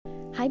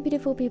Hi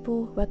beautiful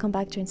people, welcome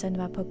back to Inside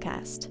My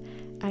Podcast.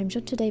 I'm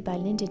joined today by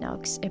Lyndi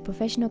Knox, a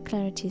professional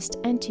clarinetist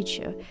and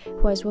teacher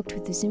who has worked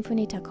with the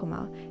Symphony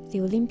Tacoma,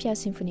 the Olympia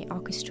Symphony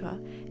Orchestra,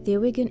 the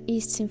Oregon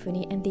East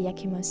Symphony and the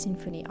Yakima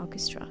Symphony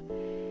Orchestra.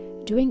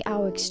 During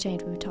our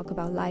exchange, we will talk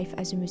about life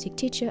as a music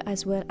teacher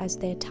as well as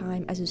their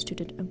time as a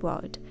student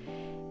abroad.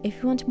 If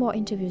you want more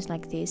interviews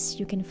like this,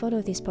 you can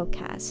follow this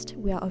podcast.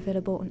 We are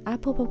available on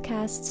Apple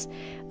Podcasts,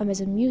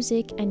 Amazon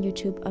Music, and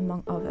YouTube,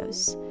 among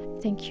others.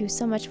 Thank you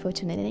so much for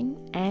tuning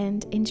in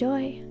and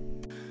enjoy.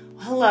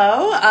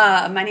 Hello,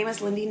 my name is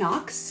Lyndi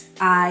Knox.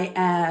 I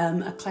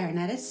am a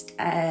clarinetist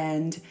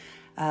and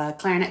a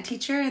clarinet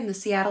teacher in the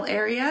Seattle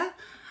area.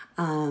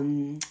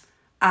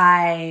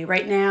 I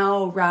right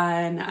now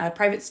run a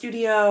private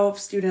studio of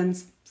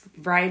students,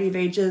 variety of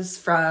ages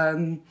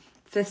from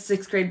 5th,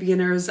 6th grade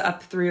beginners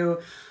up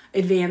through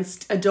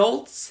advanced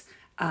adults.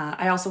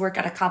 I also work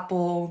at a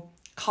couple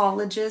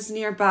colleges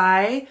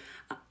nearby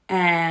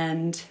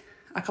and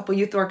a couple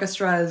youth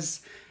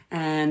orchestras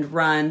and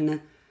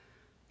run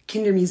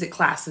kinder music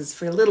classes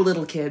for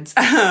little kids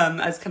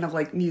as kind of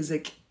like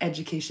music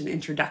education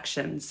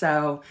introduction.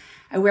 So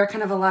I wear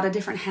kind of a lot of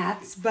different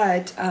hats,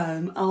 but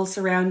all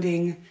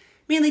surrounding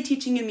mainly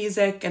teaching and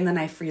music, and then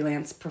I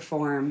freelance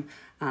perform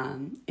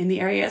in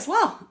the area as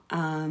well.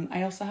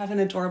 I also have an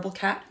adorable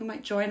cat who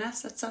might join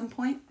us at some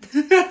point.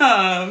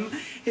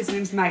 His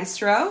name's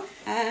Maestro,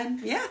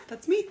 and yeah,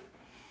 that's me.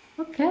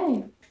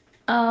 Okay.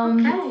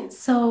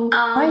 So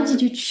why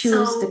did you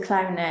choose the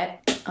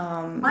clarinet?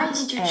 Why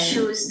did you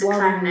choose the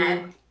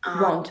clarinet?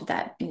 Drawn to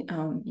that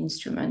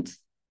instrument?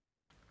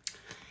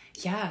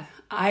 Yeah,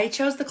 I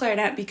chose the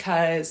clarinet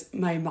because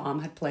my mom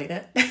had played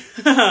it,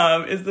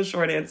 is the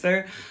short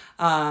answer.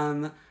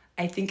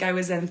 I think I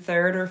was in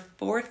 3rd or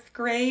 4th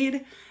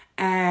grade,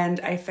 and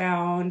I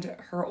found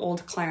her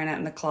old clarinet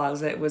in the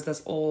closet. It was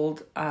this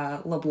old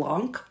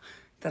LeBlanc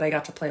that I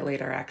got to play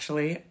later,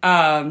 actually,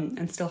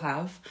 and still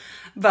have.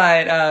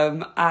 But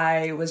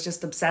I was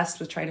just obsessed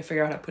with trying to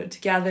figure out how to put it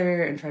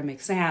together and try to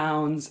make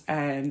sounds.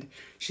 And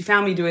she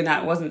found me doing that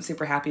and wasn't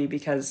super happy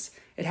because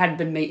it hadn't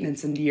been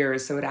maintenance in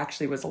years, so it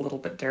actually was a little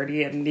bit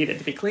dirty and needed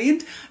to be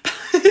cleaned. But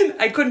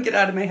I couldn't get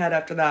out of my head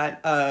after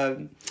that.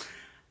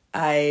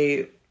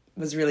 I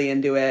was really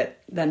into it.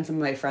 Then some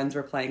of my friends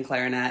were playing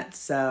clarinet,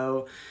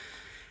 so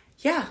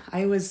yeah,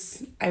 I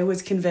was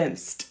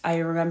convinced. I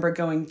remember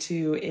going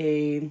to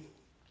a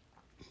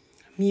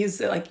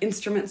music, like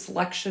instrument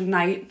selection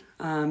night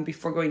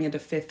before going into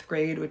 5th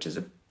grade, which is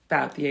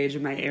about the age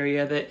of my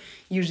area that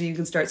usually you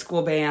can start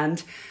school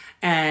band.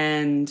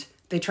 And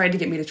they tried to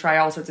get me to try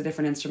all sorts of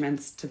different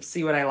instruments to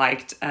see what I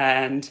liked.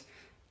 And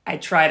I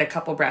tried a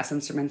couple brass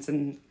instruments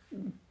and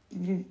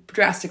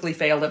drastically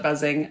failed at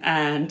buzzing,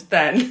 and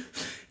then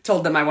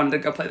told them I wanted to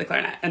go play the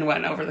clarinet and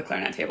went over to the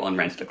clarinet table and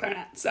rented a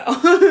clarinet. So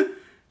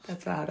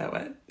that's how that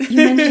went.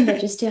 You mentioned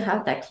that you still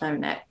have that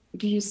clarinet.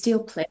 Do you still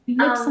play with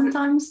it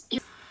sometimes?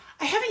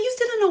 I haven't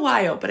used it in a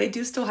while, but I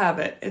do still have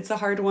it. It's a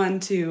hard one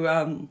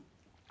to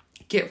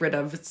get rid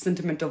of. It's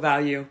sentimental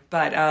value.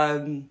 But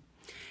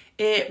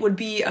it would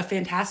be a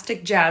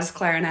fantastic jazz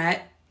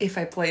clarinet if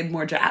I played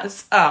more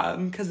jazz,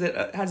 because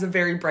it has a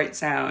very bright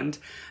sound.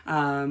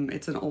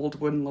 It's an old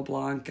wooden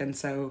LeBlanc, and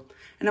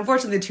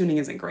unfortunately the tuning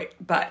isn't great.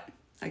 But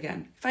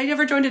again, if I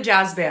ever joined a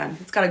jazz band,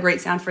 it's got a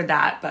great sound for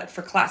that, but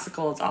for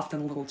classical, it's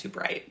often a little too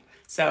bright.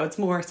 So it's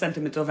more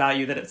sentimental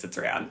value that it sits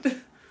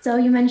around. So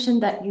you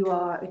mentioned that you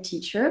are a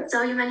teacher.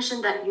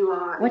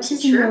 What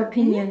is in your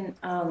opinion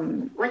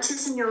on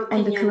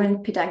the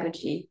current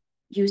pedagogy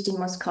used in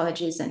most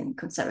colleges and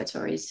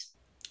conservatories?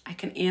 I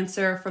can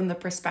answer from the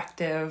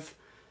perspective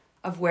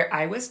of where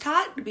I was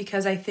taught,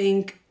 because I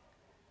think,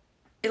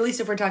 at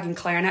least if we're talking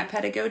clarinet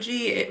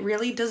pedagogy, it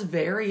really does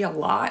vary a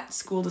lot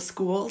school to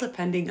school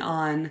depending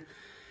on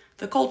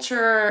the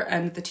culture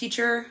and the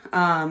teacher.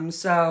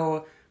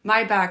 So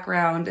my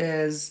background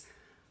is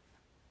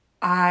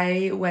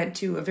I went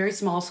to a very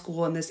small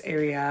school in this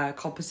area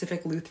called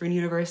Pacific Lutheran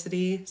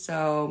University.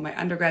 So my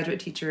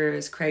undergraduate teacher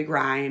is Craig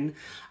Ryan.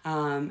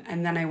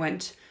 And then I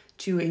went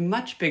to a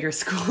much bigger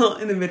school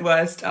in the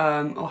Midwest,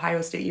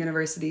 Ohio State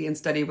University, and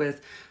studied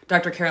with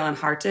Dr. Caroline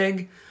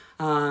Hartig.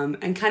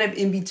 And kind of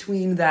in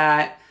between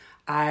that,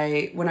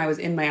 when I was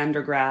in my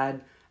undergrad,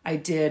 I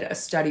did a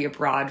study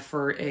abroad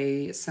for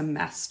a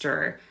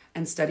semester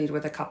and studied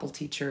with a couple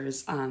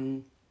teachers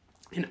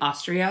in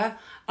Austria,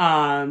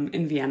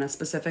 in Vienna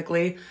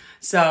specifically.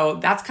 So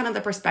that's kind of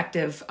the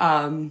perspective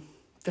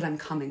that I'm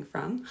coming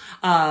from.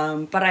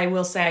 But I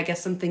will say, I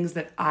guess some things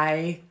that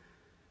I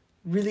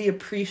really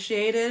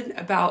appreciated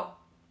about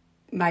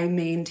my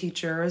main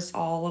teachers,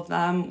 all of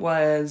them,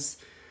 was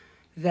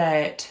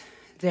that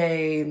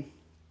they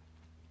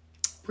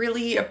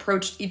really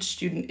approached each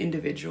student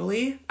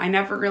individually. I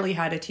never really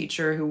had a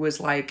teacher who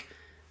was like,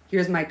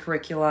 here's my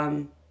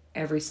curriculum,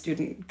 every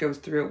student goes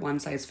through it,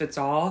 one size fits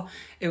all.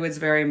 It was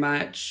very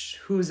much,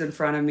 who's in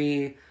front of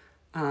me,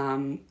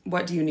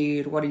 what do you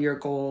need, what are your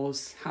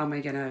goals, how am I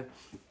going to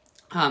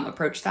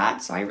approach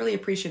that? So I really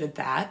appreciated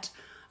that.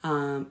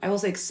 I will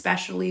say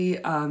especially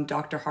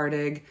Dr.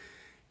 Hartig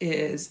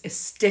is a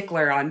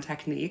stickler on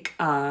technique,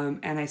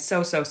 and I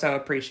so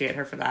appreciate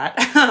her for that.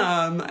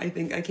 I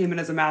think I came in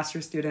as a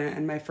master's student,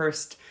 and my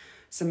first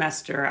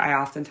semester, I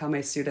often tell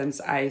my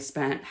students I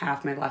spent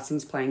half my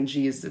lessons playing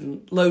G's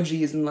and low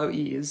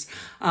E's,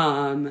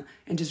 and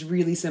just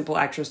really simple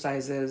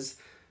exercises,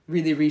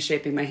 really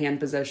reshaping my hand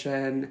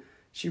position.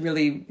 She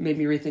really made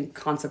me rethink the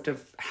concept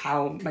of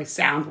how my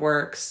sound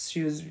works.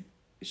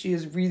 She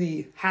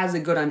really has a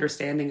good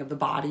understanding of the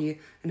body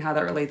and how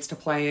that relates to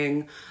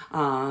playing.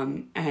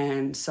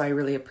 And so I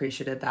really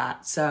appreciated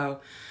that.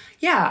 So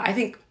yeah, I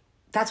think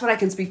that's what I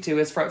can speak to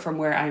is from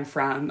where I'm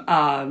from.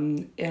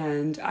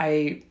 And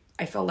I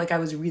felt like I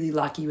was really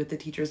lucky with the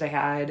teachers I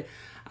had.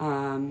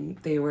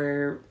 They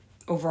were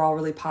overall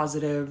really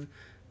positive.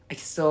 I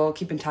still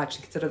keep in touch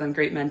and consider them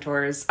great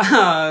mentors,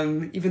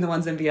 even the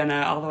ones in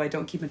Vienna, although I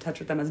don't keep in touch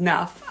with them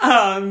enough.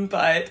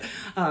 But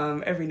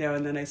every now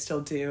and then I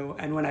still do.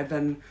 And when I've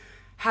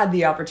had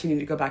the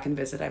opportunity to go back and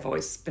visit, I've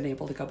always been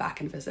able to go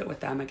back and visit with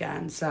them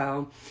again.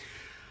 So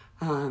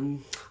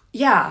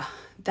yeah,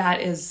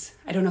 that is,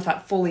 I don't know if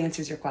that fully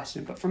answers your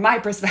question, but from my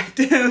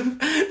perspective,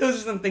 those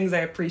are some things I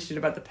appreciate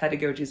about the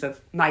pedagogies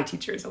of my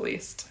teachers, at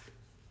least.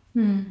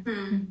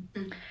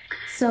 Mm-hmm.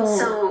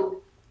 So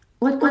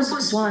what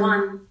was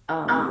one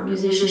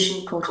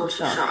musician culture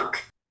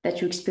shock that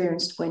you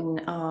experienced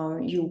when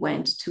you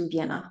went to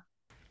Vienna?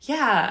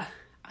 Yeah,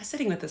 I was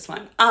sitting with this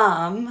one.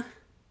 I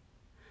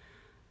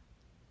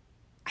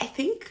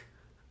think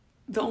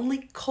the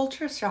only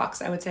culture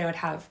shocks I would say I would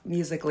have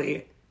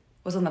musically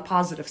was on the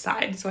positive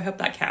side, so I hope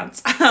that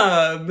counts.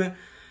 I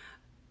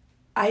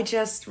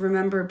just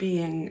remember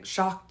being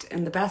shocked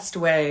in the best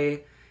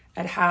way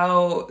at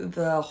how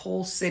the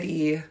whole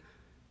city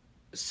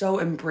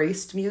so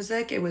embraced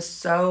music. It was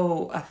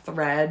so a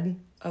thread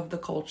of the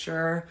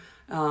culture.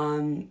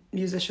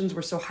 Musicians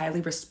were so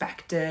highly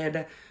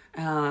respected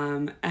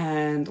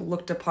and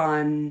looked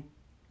upon,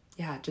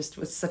 just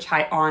with such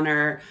high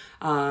honor.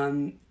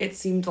 It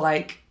seemed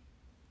like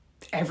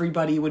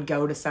everybody would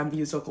go to some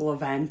musical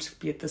event,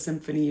 be it the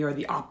symphony or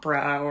the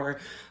opera or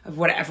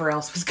whatever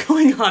else was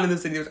going on in the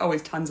city. There was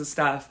always tons of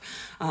stuff.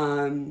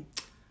 And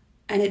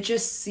it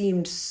just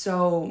seemed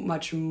so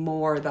much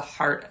more the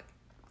heart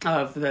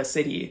of the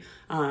city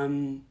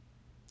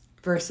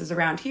versus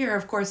around here.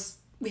 Of course,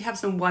 we have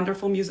some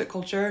wonderful music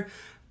culture,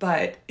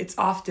 but it's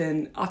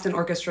often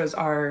orchestras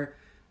are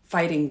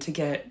fighting to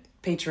get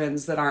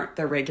patrons that aren't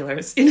their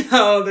regulars.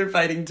 They're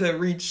fighting to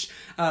reach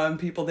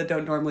people that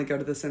don't normally go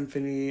to the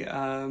symphony.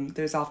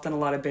 There's often a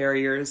lot of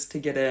barriers to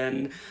get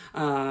in,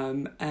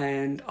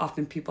 and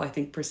often people, I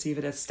think, perceive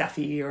it as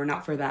stuffy or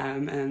not for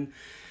them. And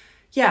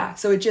yeah,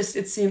 so it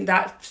seemed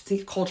that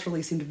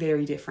culturally seemed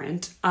very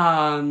different.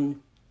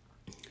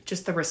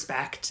 Just the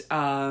respect,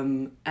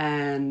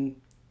 and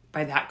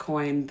by that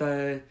coin,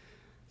 the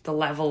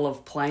level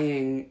of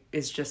playing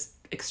is just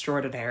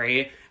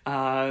extraordinary.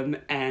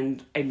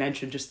 And I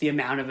mentioned just the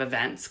amount of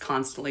events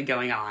constantly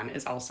going on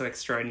is also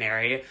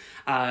extraordinary.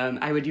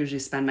 I would usually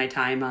spend my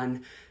time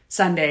on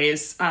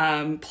Sundays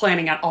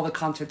planning out all the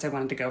concerts I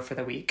wanted to go for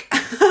the week.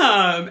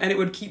 And it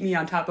would keep me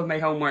on top of my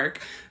homework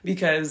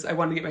because I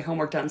wanted to get my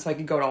homework done so I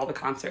could go to all the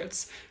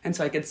concerts. And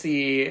so I could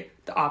see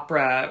the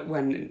opera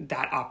when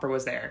that opera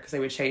was there, because they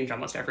would change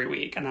almost every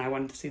week. And I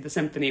wanted to see the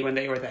symphony when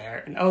they were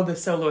there. And the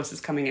soloist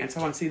is coming in, so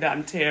I want to see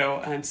them too.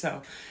 And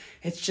so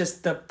it's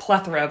just the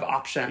plethora of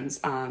options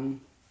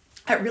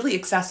that really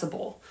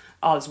accessible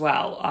as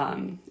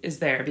well is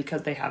there,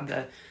 because they have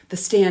the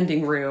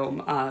standing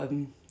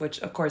room, which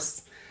of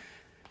course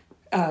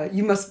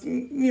you must,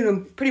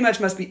 pretty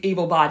much must be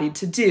able-bodied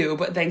to do,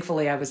 but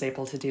thankfully I was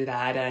able to do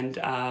that,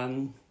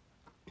 and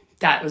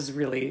that was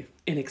really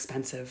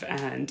inexpensive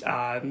and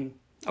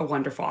a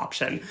wonderful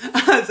option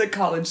as a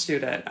college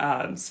student.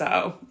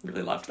 So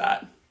really loved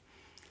that.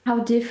 How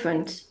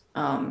different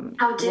were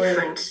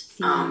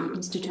the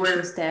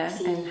institutions there,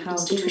 and how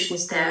different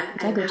was the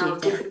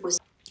pedagogy there?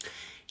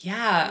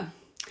 Yeah.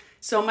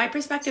 So my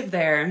perspective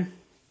there,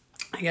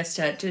 I guess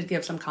to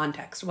give some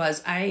context,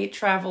 was I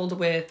traveled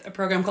with a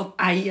program called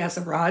IES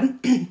Abroad.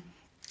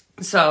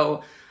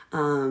 So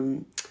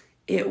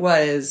it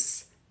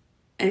was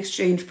an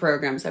exchange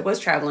program. So I was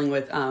traveling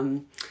with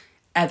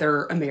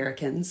other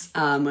Americans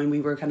when we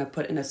were kind of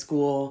put in a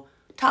school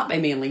taught by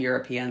mainly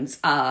Europeans.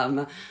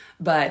 But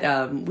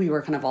we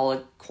were kind of all a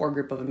core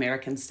group of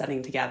Americans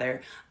studying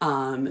together.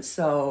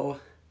 So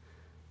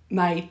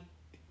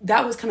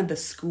that was kind of the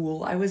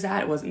school I was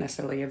at. It wasn't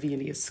necessarily a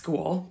Viennese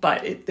school,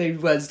 but there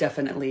was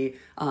definitely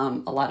a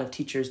lot of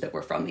teachers that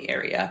were from the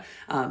area.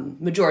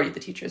 Majority of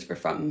the teachers were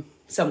from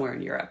somewhere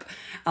in Europe.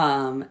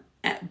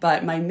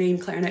 But my main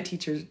clarinet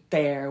teacher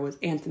there was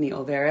Anthony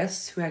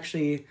Olveris, who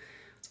actually is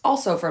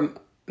also from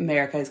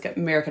America. He's got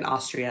American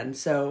Austrian.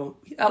 So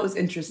that was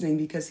interesting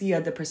because he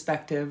had the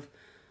perspective.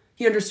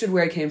 He understood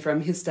where I came from.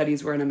 His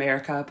studies were in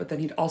America, but then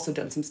he'd also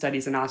done some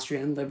studies in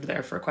Austria and lived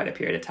there for quite a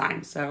period of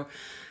time. So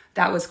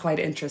that was quite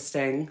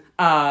interesting,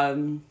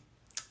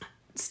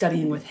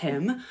 studying with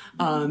him.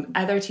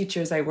 Other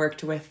teachers I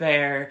worked with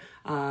there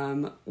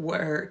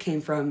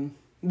came from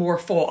more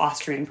full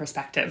Austrian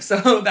perspective.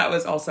 So that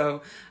was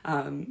also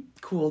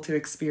cool to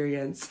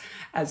experience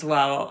as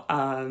well.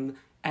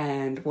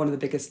 And one of the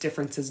biggest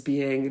differences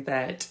being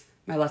that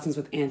my lessons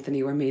with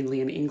Anthony were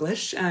mainly in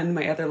English, and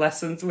my other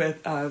lessons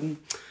with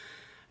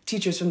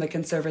teachers from the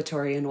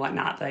conservatory and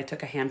whatnot that I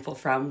took a handful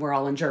from were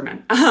all in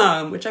German,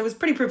 which I was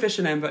pretty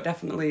proficient in, but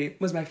definitely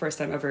was my first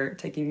time ever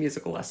taking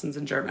musical lessons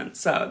in German.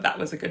 So that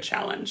was a good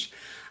challenge.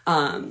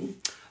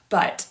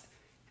 But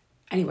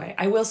anyway,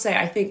 I will say,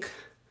 I think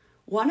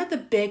one of the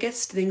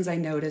biggest things I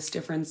noticed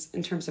difference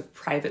in terms of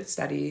private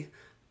study,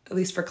 at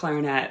least for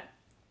clarinet,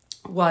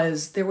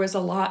 was there was a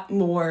lot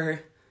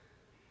more,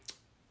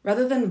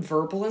 rather than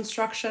verbal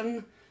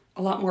instruction,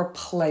 a lot more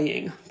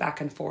playing back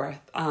and forth.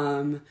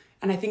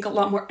 And I think a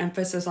lot more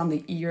emphasis on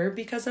the ear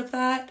because of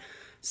that.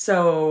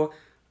 So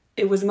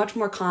it was much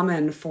more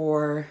common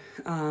for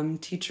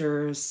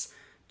teachers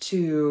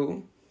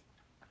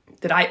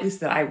that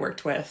I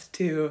worked with,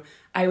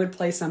 I would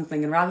play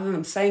something, and rather than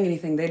them saying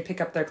anything, they'd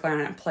pick up their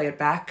clarinet and play it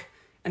back,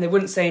 and they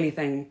wouldn't say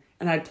anything,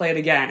 and I'd play it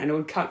again, and it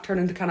would turn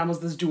into kind of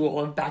almost this duel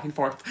of back and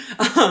forth.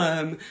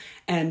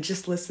 And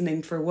just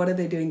listening for what are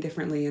they doing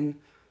differently, and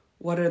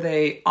what are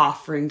they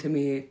offering to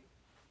me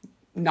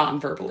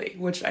non-verbally,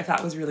 which I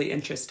thought was really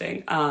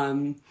interesting.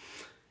 And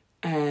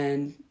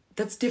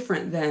that's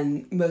different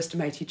than most of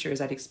my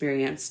teachers I'd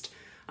experienced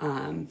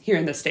here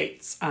in the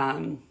States.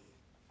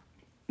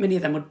 Many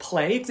of them would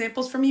play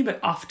examples for me, but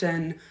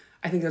often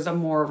I think there's a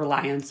more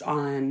reliance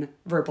on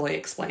verbally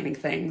explaining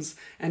things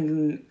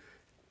and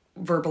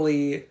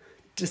verbally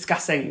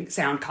discussing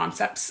sound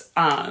concepts.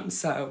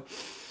 So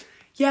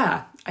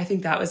yeah, I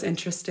think that was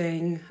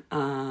interesting.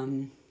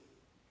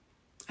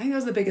 I think that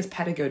was the biggest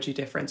pedagogy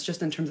difference,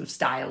 just in terms of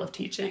style of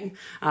teaching,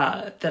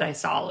 that I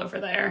saw over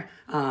there.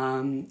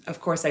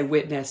 Of course, I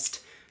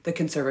witnessed the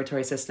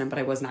conservatory system, but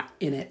I was not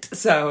in it.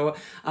 So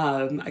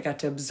I got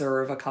to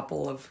observe a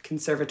couple of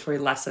conservatory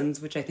lessons,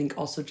 which I think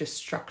also just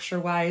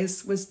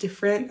structure-wise was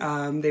different.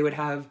 They would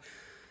have,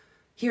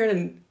 here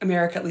in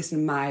America, at least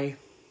in my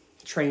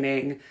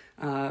training,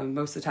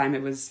 most of the time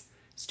it was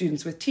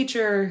students with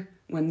teacher.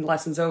 When the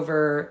lesson's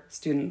over,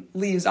 student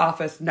leaves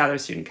office, another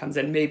student comes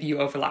in, maybe you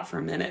overlap for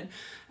a minute.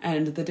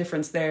 And the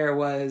difference there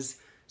was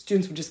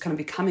students would just kind of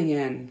be coming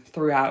in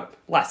throughout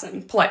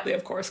lesson, politely,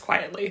 of course,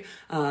 quietly.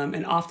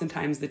 And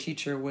oftentimes the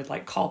teacher would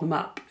like call them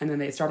up, and then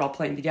they'd start all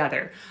playing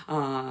together.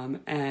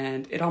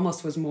 And it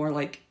almost was more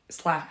like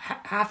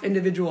half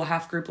individual,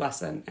 half group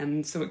lesson.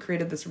 And so it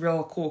created this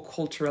real cool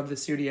culture of the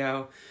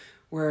studio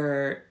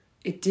where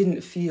it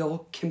didn't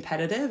feel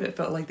competitive. It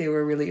felt like they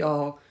were really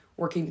all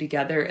working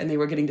together, and they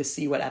were getting to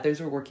see what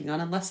others were working on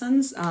in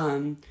lessons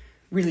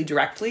really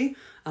directly.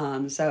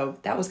 So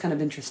that was kind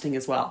of interesting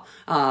as well,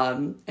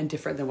 and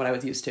different than what I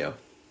was used to.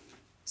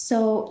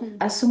 So,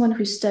 as someone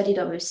who studied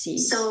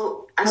overseas,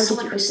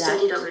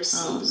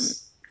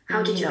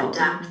 how did you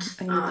adapt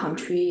a new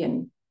country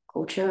and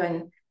culture?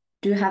 And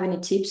do you have any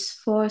tips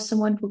for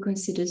someone who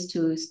considers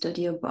to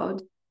study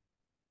abroad?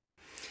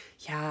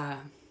 Yeah.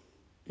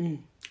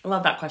 I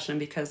love that question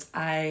because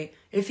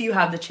if you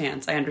have the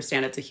chance, I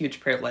understand it's a huge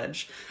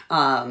privilege.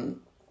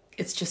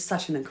 It's just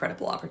such an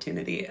incredible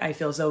opportunity. I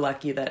feel so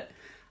lucky that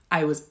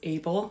I was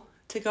able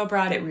to go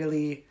abroad. It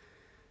really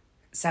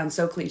sounds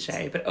so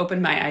cliche, but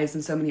opened my eyes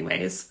in so many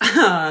ways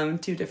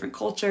to different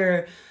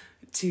culture,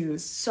 to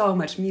so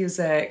much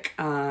music,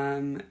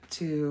 to,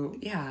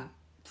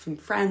 some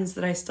friends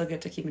that I still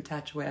get to keep in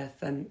touch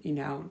with, and,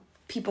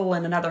 people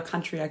in another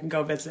country I can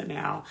go visit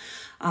now.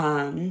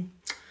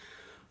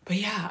 But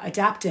yeah,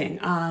 adapting.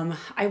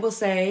 I will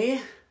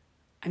say,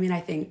 I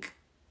think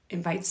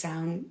it might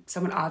sound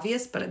somewhat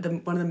obvious, but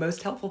one of the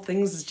most helpful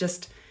things is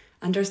just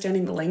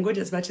understanding the language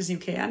as much as you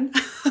can,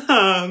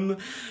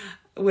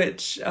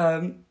 which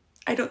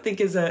I don't think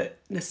is a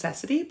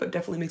necessity, but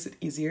definitely makes it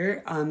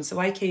easier. So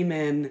I came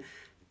in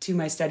to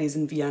my studies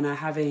in Vienna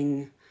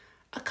having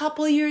a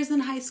couple years in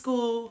high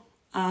school,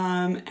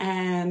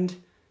 and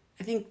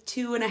I think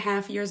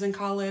 2.5 years in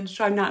college.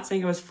 So I'm not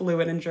saying I was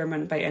fluent in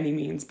German by any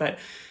means, but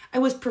I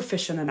was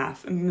proficient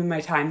enough. In my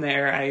time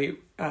there, I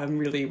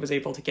really was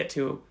able to get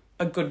to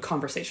a good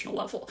conversational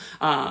level,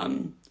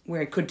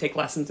 where I could take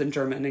lessons in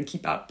German and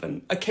keep up,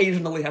 and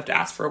occasionally have to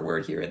ask for a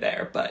word here or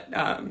there, but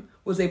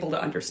was able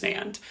to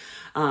understand.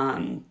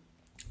 And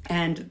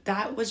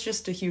that was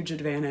just a huge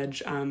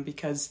advantage,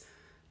 because,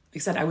 like I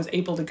said, I was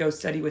able to go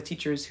study with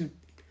teachers who,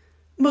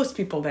 most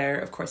people there,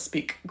 of course,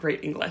 speak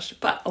great English,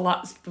 but a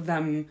lot of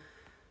them,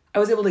 I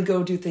was able to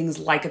go do things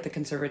like at the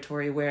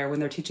conservatory, where when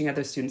they're teaching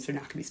other students, they're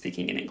not going to be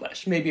speaking in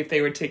English. Maybe if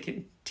they were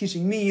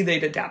teaching me,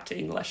 they'd adapt to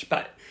English,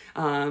 but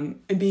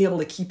and being able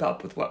to keep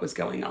up with what was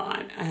going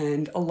on.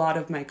 And a lot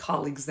of my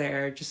colleagues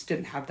there just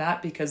didn't have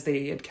that because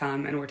they had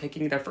come and were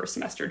taking their first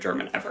semester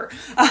German ever.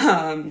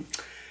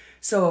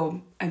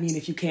 So,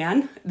 if you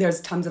can,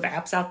 there's tons of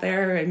apps out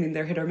there.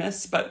 They're hit or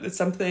miss, but it's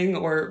something,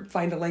 or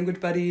find a language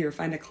buddy or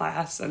find a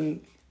class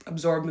and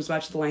absorb as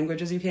much of the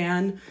language as you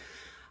can.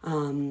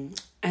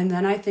 And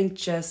then I think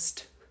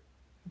just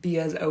be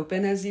as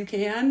open as you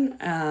can.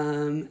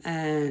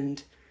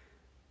 And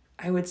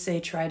I would say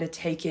try to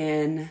take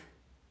in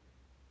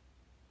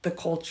the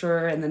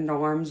culture and the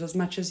norms as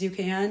much as you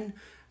can.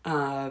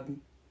 I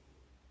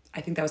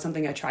think that was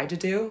something I tried to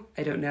do.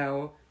 I don't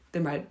know.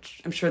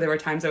 I'm sure there were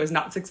times I was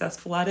not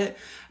successful at it,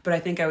 but I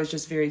think I was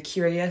just very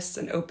curious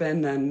and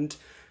open and,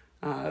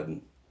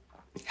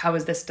 how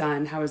is this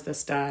done? How is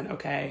this done?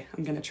 Okay,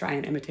 I'm going to try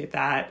and imitate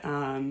that.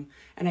 And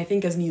I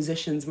think as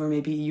musicians, we're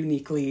maybe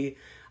uniquely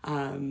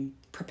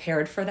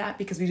prepared for that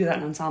because we do that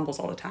in ensembles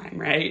all the time,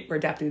 right? We're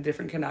adapting to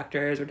different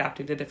conductors, we're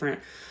adapting to different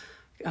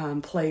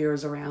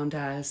players around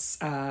us,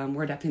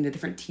 we're adapting to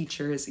different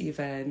teachers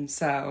even.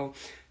 So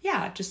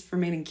yeah, just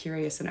remaining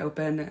curious and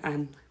open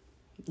and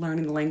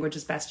learning the language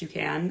as best you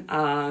can.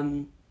 I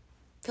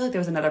feel like there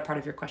was another part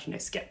of your question I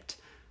skipped,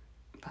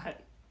 but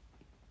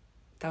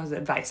that was the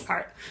advice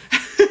part.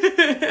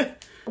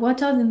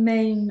 What are the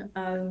main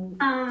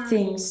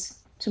things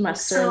to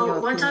master, in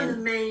your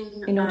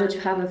opinion, in order to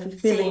have a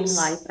fulfilling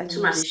life as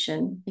a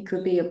musician? It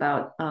could be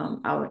about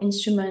our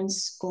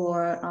instruments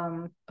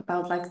or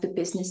about like the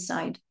business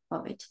side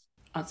of it.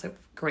 That's a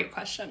great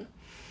question.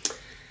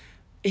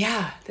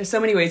 Yeah, there's so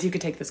many ways you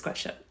could take this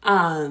question.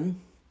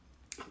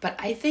 But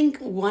I think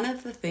one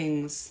of the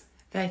things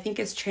that I think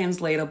is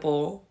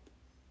translatable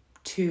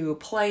to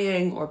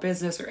playing or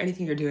business or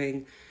anything you're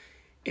doing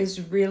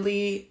is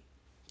really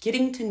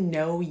getting to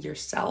know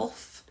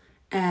yourself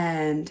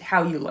and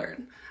how you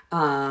learn.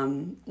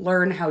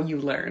 Learn how you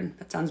learn.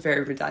 That sounds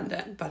very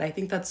redundant, but I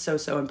think that's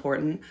so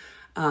important.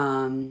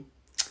 And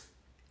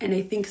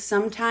I think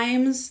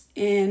sometimes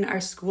in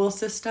our school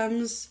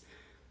systems,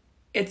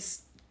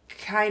 it's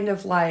kind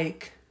of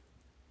like,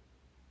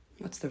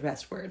 what's the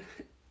best word?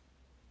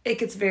 It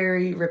gets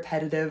very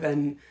repetitive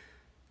and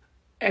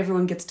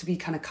everyone gets to be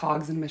kind of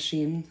cogs in a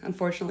machine,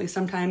 unfortunately,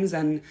 sometimes.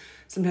 And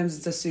sometimes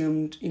it's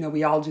assumed,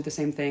 we all do the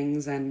same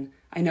things. And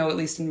I know, at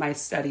least in my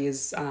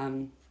studies,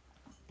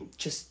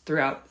 just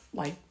throughout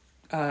like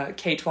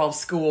K-12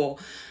 school,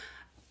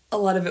 a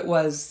lot of it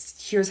was,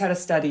 here's how to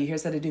study,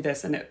 here's how to do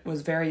this. And it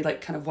was very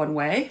like kind of one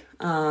way.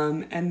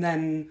 And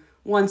then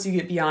once you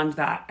get beyond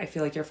that, I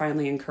feel like you're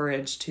finally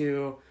encouraged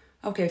to,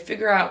 okay,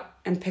 figure out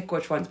and pick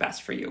which one's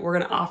best for you. We're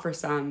going to offer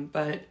some,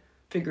 but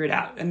figure it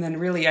out. And then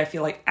really, I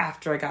feel like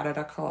after I got out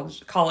of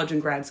college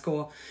and grad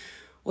school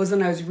was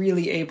when I was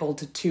really able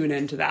to tune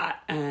into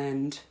that.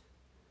 And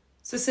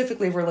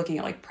specifically, if we're looking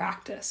at like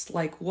practice,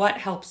 like what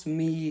helps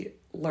me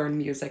learn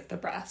music the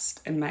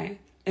best in my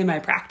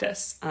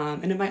practice.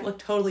 And it might look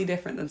totally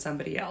different than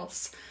somebody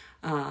else.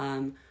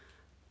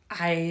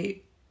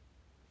 I,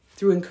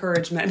 through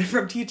encouragement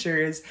from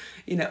teachers,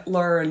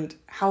 learned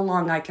how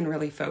long I can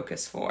really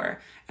focus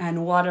for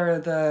and what are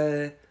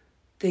the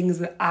things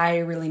that I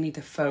really need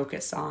to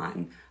focus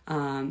on.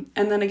 And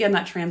then again,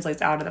 that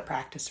translates out of the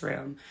practice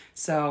room.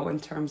 So in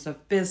terms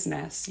of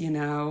business,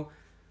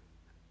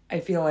 I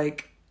feel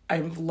like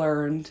I've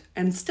learned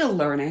and still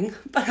learning,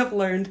 but I've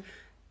learned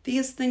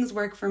these things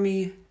work for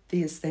me.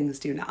 These things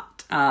do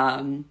not.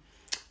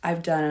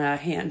 I've done a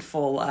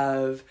handful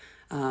of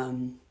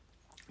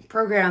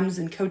programs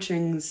and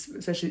coachings,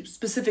 especially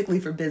specifically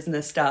for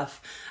business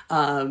stuff,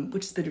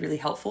 which has been really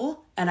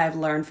helpful. And I've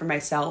learned for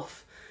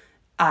myself,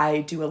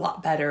 I do a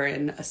lot better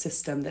in a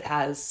system that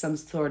has some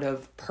sort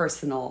of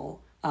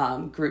personal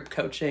group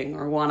coaching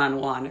or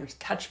one-on-one or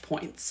touch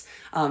points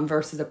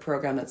versus a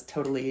program that's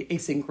totally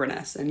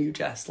asynchronous and you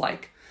just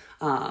like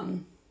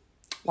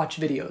watch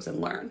videos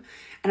and learn.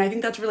 And I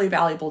think that's really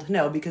valuable to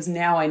know because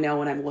now I know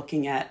when I'm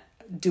looking at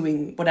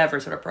doing whatever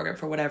sort of program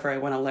for whatever I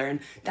want to learn,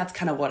 that's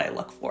kind of what I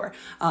look for.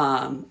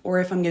 Or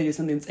if I'm going to do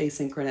something that's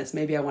asynchronous,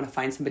 maybe I want to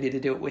find somebody to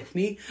do it with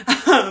me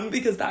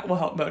because that will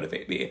help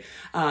motivate me.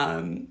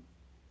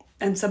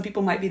 And some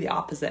people might be the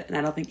opposite, and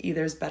I don't think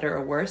either is better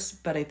or worse,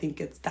 but I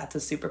think that's a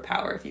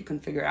superpower if you can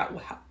figure out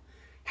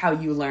how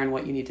you learn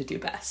what you need to do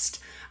best.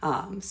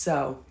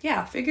 So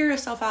yeah, figure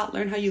yourself out,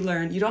 learn how you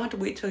learn. You don't have to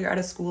wait till you're out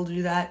of school to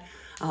do that.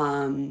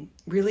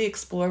 Really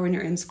explore when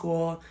you're in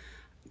school.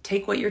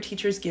 Take what your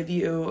teachers give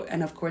you,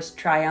 and of course,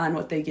 try on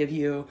what they give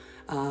you.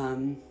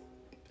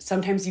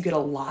 Sometimes you get a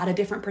lot of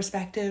different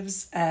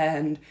perspectives,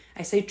 and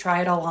I say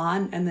try it all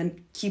on, and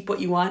then keep what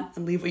you want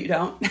and leave what you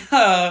don't.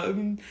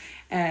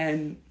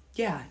 And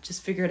yeah,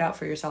 just figure it out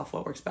for yourself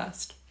what works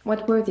best.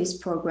 What were these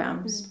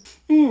programs?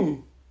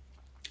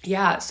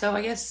 Yeah, so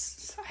I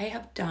guess I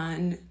have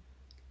done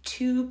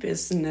 2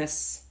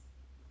 business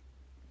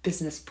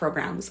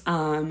programs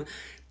when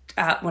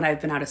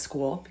I've been out of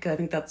school, because I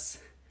think that's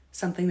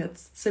something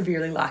that's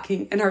severely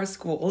lacking in our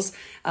schools,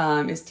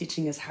 is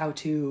teaching us how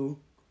to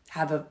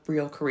have a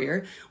real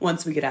career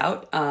once we get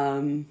out,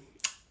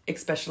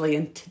 especially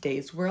in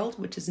today's world,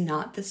 which is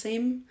not the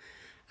same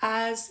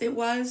as it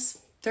was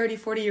 30,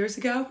 40 years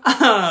ago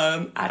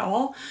at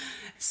all.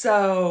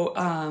 So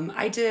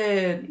I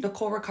did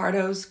Nicole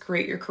Ricardo's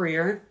Create Your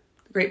Career,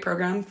 great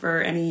program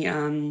for any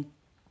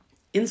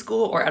in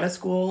school or out of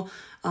school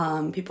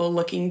people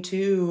looking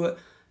to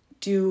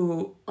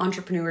do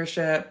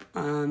entrepreneurship.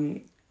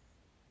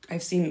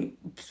 I've seen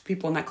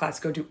people in that class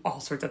go do all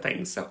sorts of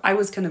things. So I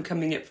was kind of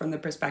coming it from the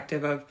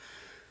perspective of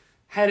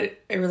I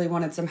really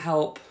wanted some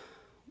help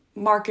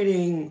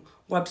marketing,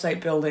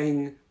 website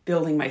building,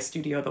 building my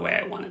studio the way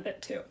I wanted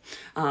it to.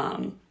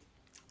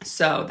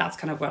 So that's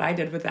kind of what I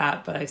did with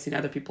that, but I've seen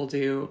other people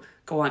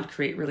go on to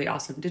create really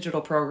awesome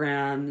digital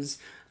programs,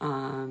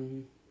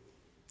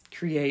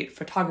 create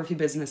photography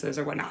businesses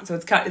or whatnot. So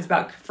it's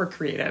about for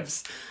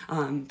creatives,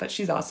 but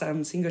she's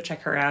awesome. So you can go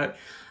check her out.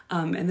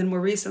 And then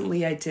more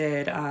recently I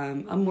did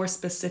a more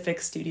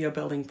specific studio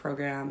building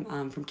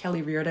program from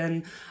Kelly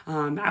Reardon,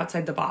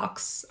 Outside the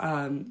Box,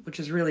 which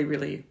is really,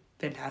 really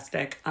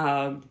fantastic.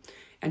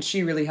 And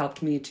she really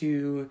helped me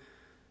to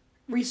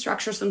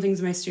restructure some things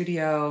in my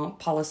studio,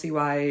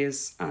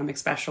 policy-wise,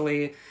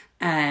 especially,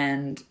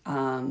 and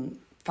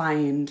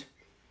find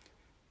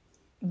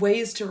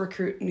ways to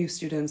recruit new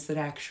students that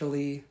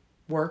actually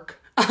work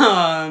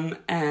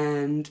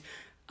and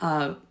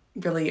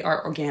really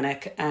are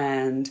organic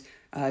and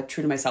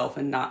true to myself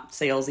and not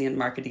salesy and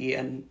markety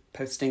and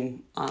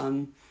posting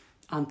on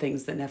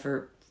things that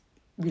never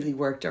really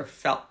worked or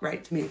felt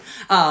right to me.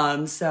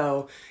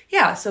 So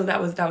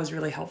that was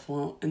really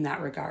helpful in that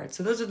regard.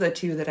 So those are the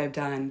two that I've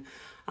done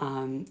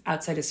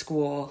outside of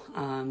school.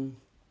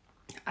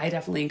 I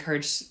definitely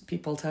encourage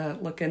people to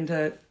look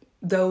into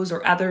those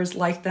or others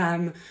like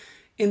them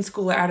in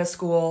school or out of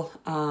school.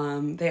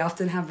 They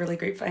often have really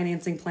great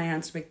financing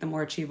plans to make them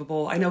more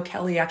achievable. I know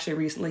Kelly actually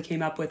recently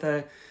came up with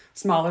a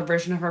smaller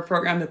version of her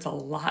program that's a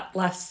lot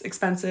less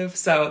expensive.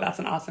 So that's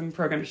an awesome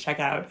program to check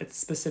out. It's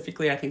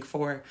specifically, I think,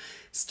 for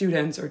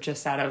students or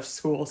just out of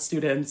school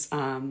students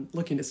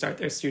looking to start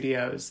their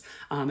studios.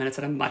 And it's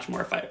at a much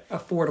more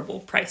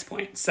affordable price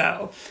point.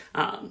 So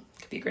it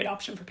could be a great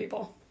option for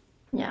people.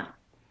 Yeah.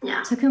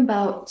 Talking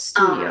about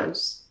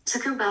studios.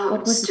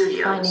 What was the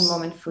defining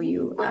moment for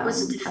you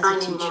as a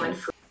teacher?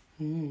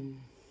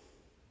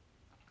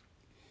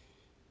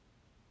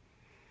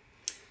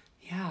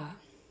 Yeah.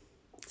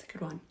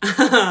 Good one.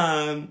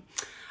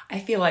 I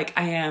feel like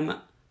I am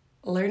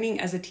learning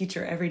as a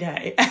teacher every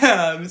day.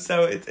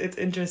 So it's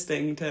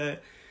interesting to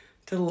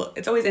look.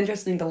 It's always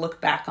interesting to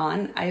look back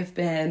on. I've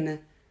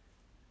been,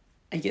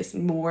 I guess,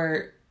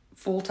 more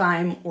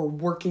full-time or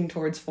working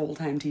towards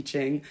full-time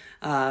teaching,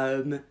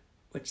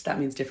 which that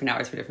means different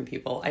hours for different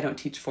people. I don't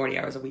teach 40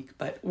 hours a week,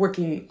 but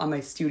working on my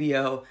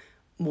studio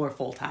more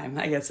full-time,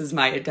 I guess, is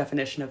my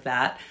definition of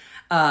that.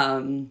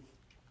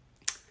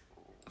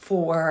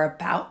 For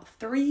about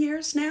 3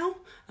 years now.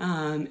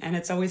 And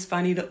it's always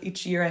funny to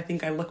each year, I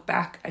think I look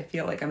back, I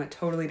feel like I'm a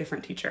totally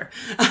different teacher.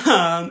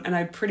 And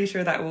I'm pretty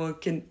sure that will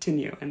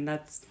continue. And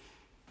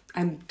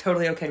I'm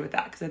totally okay with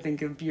that because I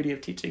think the beauty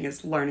of teaching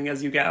is learning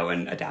as you go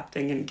and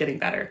adapting and getting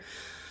better.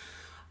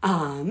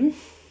 In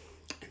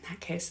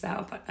that case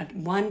though, but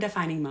one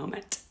defining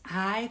moment,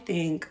 I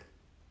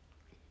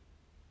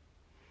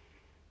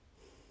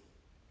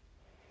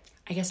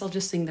guess I'll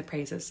just sing the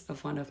praises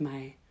of one of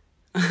my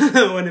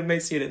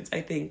students.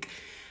 I think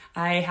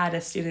I had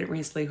a student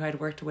recently who I'd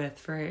worked with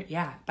for,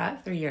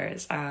 about 3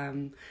 years.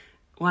 They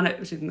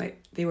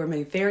were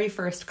my very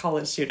first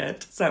college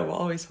student, so will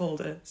always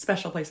hold a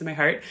special place in my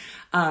heart.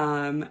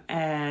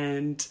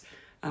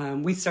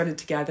 We started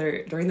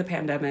together during the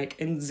pandemic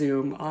in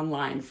Zoom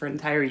online for an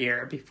entire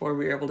year before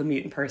we were able to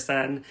meet in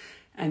person.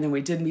 And then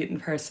we did meet in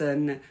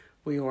person.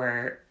 We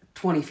were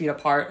 20 feet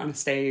apart on a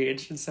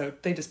stage. And so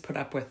they just put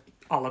up with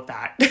all of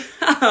that.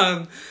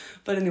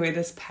 But anyway,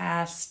 this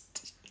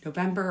past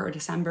November or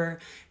December,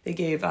 they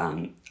gave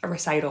a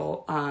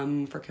recital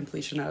for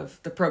completion of,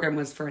 the program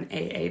was for an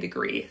AA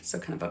degree. So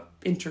kind of a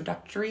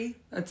introductory,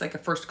 it's like a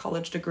first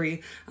college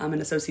degree, an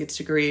associate's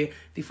degree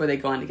before they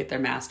go on to get their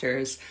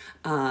master's.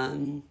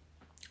 That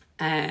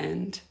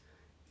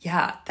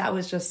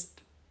was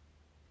just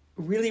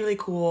really, really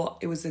cool.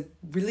 It was a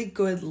really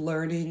good a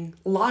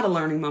lot of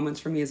learning moments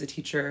for me as a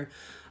teacher.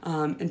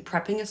 In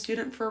prepping a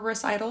student for a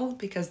recital,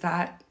 because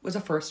that was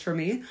a first for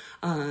me.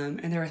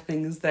 And there are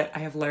things that I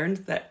have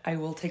learned that I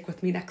will take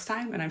with me next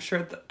time, and I'm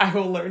sure that I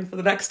will learn for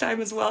the next time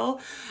as well.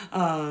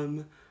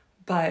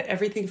 But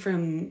everything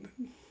from,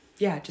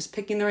 just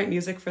picking the right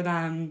music for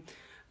them,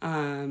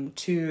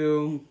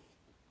 to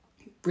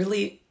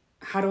really,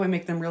 how do I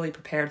make them really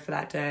prepared for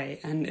that day?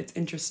 And it's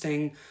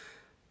interesting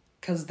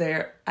because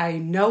I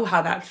know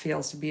how that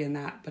feels to be in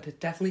that, but it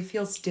definitely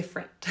feels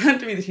different to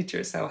be the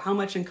teacher. So how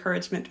much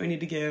encouragement do I need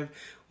to give?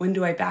 When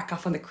do I back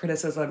off on the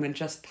criticism and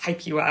just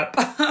hype you up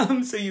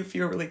so you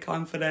feel really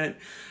confident?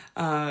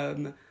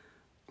 How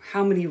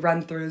many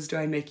run-throughs do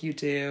I make you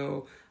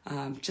do?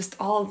 Just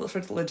all the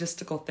sorts of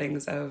logistical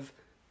things of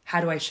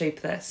how do I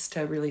shape this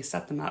to really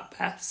set them up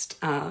best?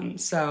 And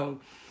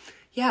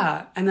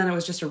then it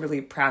was just a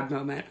really proud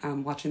moment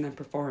watching them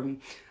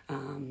perform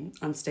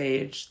on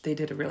stage. They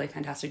did a really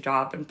fantastic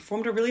job and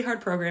performed a really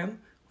hard program,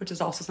 which is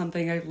also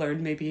something I've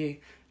learned maybe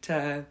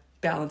to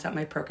balance out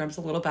my programs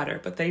a little better,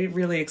 but they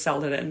really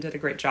excelled at it and did a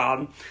great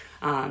job.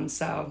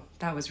 So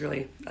that was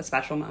really a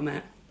special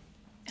moment.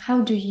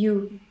 How do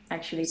you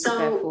actually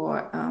prepare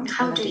for an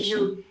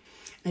audition?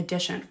 An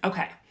audition,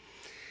 okay.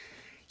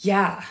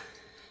 Yeah.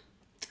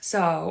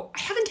 So I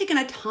haven't taken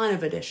a ton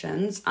of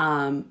auditions,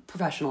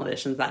 professional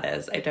auditions, that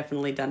is. I've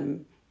definitely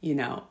done,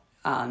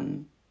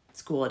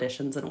 school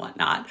auditions and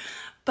whatnot.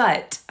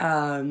 But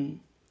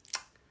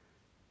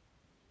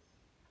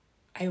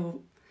I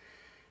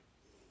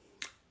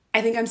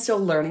think I'm still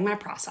learning my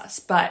process,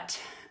 but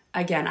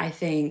again, I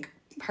think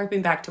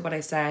harping back to what I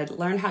said,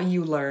 learn how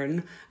you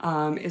learn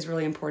is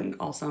really important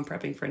also in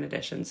prepping for an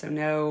audition. So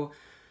know,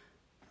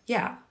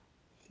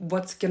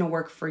 what's going to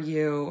work for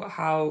you,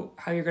 how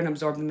you're going to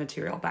absorb the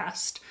material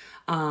best.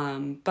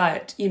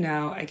 But,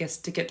 I guess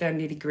to get down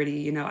nitty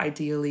gritty,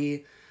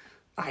 ideally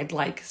I'd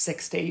like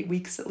 6 to 8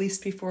 weeks at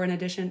least before an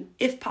audition,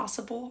 if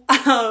possible,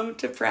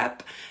 to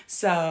prep.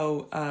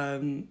 So,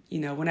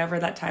 whenever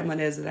that timeline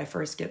is that I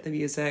first get the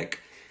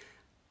music,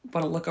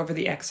 want to look over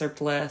the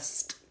excerpt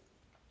list.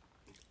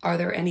 Are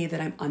there any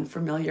that I'm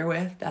unfamiliar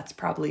with? That's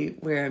probably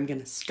where I'm going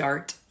to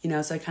start,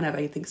 so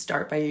I think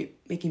start by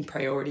making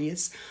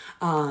priorities.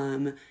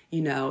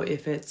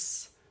 If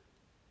it's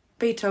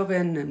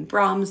Beethoven and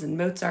Brahms and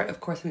Mozart, of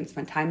course I'm going to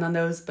spend time on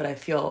those, but I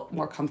feel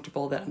more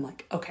comfortable that I'm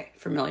like, okay,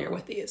 familiar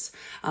with these.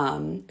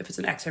 If it's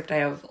an excerpt I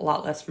have a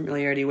lot less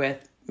familiarity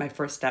with, my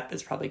first step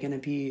is probably going to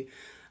be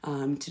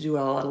to do a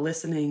lot of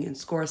listening and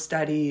score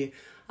study,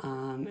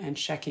 and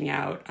checking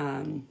out,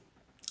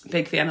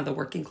 big fan of the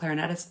Working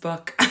Clarinetist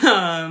book,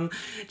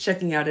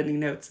 checking out any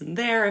notes in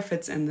there, if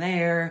it's in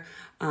there.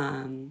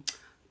 Then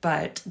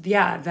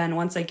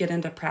once I get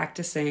into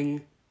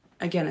practicing,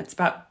 again, it's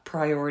about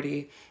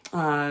priority.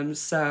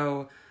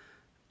 So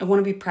I want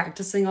to be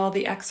practicing all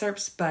the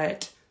excerpts,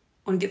 but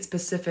I want to get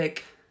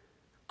specific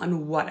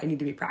on what I need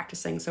to be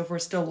practicing. So if we're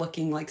still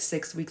looking like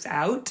 6 weeks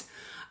out,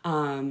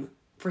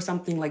 for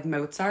something like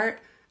Mozart,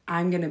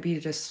 I'm going to be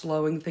just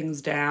slowing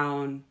things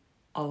down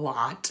a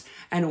lot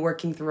and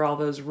working through all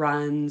those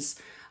runs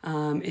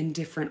in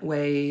different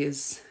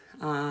ways.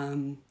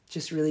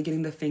 Just really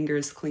getting the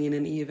fingers clean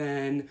and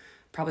even,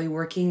 probably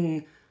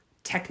working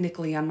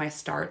technically on my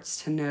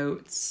starts to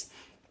notes,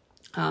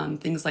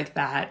 things like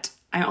that.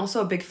 I'm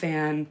also a big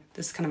fan,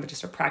 this is kind of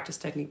just a practice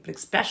technique, but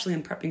especially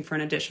in prepping for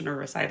an audition or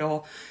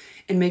recital,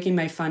 in making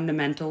my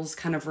fundamentals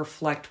kind of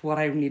reflect what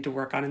I need to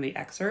work on in the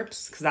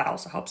excerpts, because that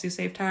also helps you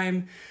save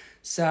time.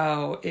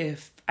 So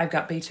if I've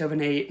got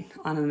Beethoven 8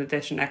 on an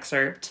audition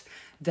excerpt,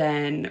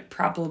 then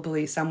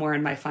probably somewhere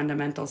in my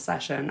fundamental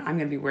session, I'm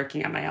going to be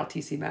working on my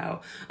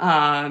altissimo,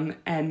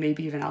 and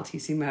maybe even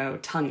altissimo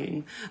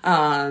tonguing.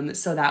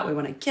 So that way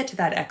when I get to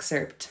that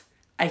excerpt,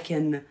 I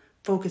can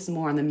focus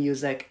more on the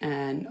music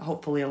and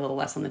hopefully a little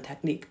less on the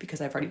technique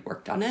because I've already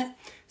worked on it.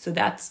 So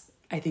that's,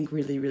 I think,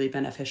 really, really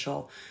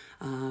beneficial.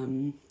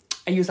 I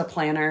use a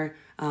planner.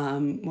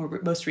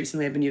 Most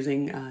recently, I've been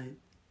using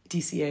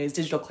DCA's,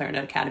 Digital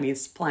Clarinet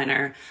Academy's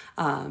planner.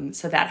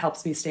 So that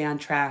helps me stay on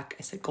track.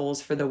 I set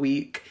goals for the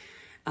week,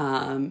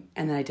 and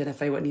then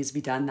identify what needs to be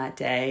done that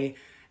day.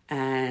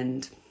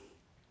 And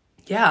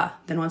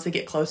then once we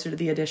get closer to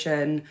the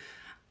audition,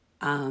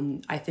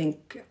 I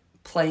think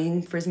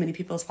playing for as many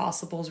people as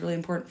possible is really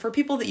important for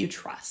people that you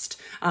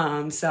trust.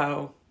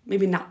 So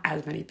maybe not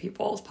as many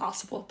people as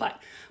possible, but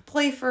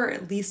play for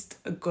at least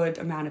a good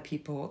amount of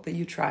people that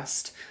you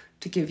trust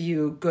to give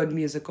you good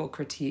musical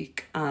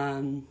critique.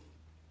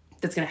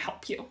 That's going to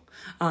help you.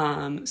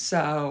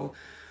 So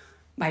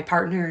my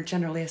partner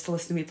generally has to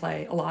listen to me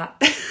play a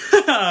lot.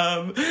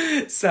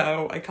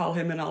 So I call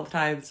him in all the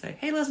time and say,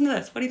 hey, listen to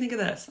this. What do you think of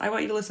this? I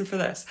want you to listen for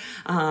this.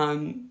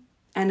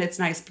 And it's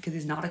nice because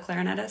he's not a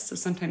clarinetist. So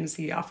sometimes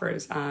he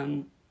offers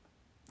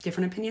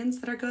different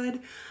opinions that are good.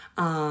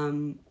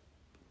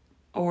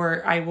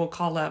 Or I will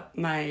call up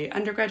my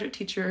undergraduate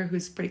teacher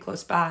who's pretty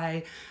close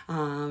by,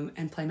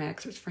 and play my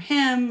excerpts for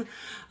him,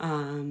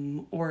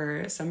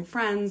 or some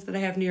friends that I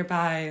have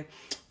nearby,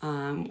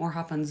 or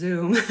hop on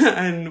Zoom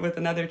and with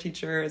another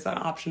teacher is an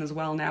option as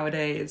well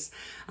nowadays.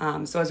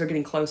 So as we're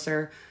getting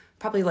closer,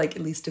 probably like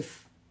at least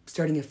if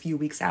starting a few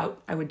weeks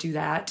out, I would do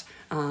that,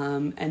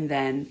 and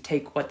then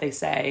take what they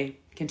say,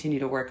 continue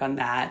to work on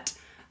that.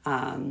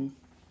 And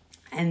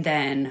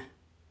then,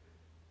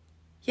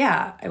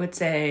 I would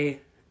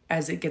say,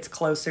 as it gets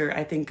closer,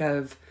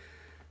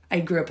 I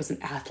grew up as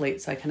an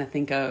athlete, so I kind of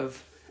think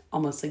of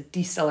almost like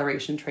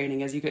deceleration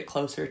training as you get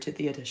closer to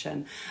the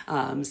audition.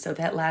 So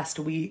that last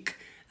week,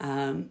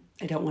 I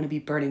don't want to be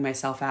burning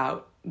myself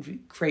out,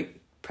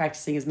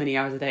 practicing as many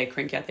hours a day,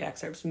 crank out the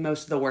excerpts.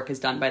 Most of the work is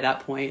done by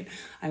that point.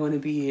 I want to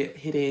be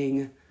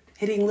hitting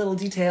little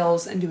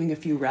details and doing a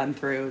few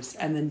run-throughs,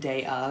 and then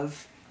day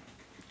of,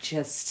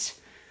 just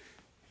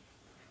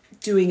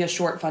doing a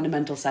short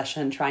fundamental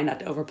session, trying not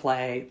to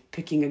overplay,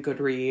 picking a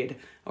good read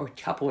or a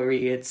couple of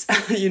reads,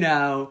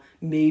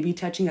 maybe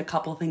touching a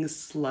couple things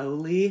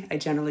slowly. I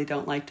generally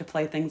don't like to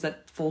play things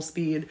at full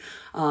speed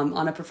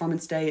on a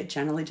performance day. It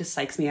generally just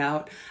psychs me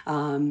out.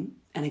 And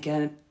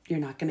again, you're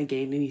not going to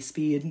gain any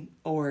speed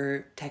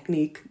or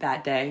technique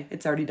that day.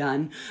 It's already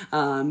done.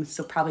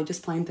 So probably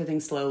just playing through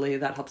things slowly,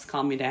 that helps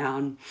calm me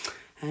down.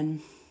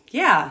 And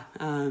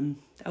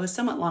that was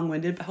somewhat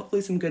long-winded, but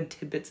hopefully some good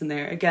tidbits in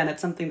there. Again,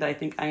 it's something that I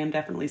think I am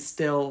definitely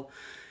still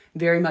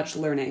very much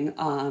learning,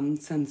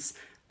 since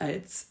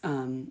it's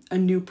a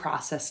new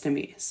process to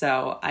me.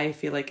 So I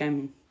feel like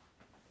I'm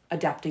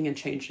adapting and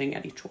changing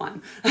at each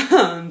one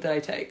that I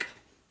take.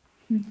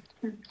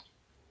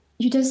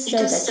 You just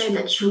said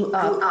that you grew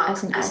up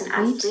as an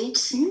athlete.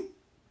 Mm-hmm.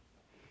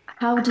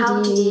 How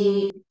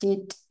did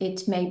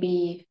it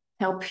maybe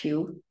help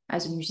you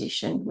as a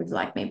musician with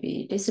like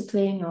maybe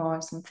discipline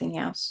or something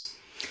else?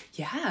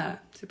 Yeah,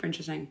 super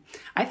interesting.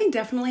 I think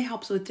definitely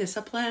helps with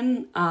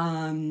discipline.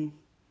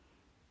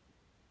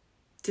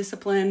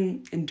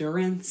 Discipline,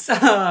 endurance,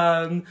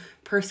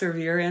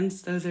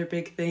 perseverance. Those are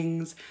big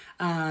things.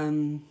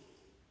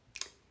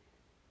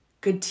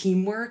 Good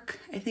teamwork,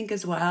 I think,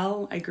 as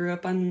well. I grew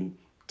up on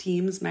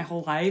teams my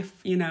whole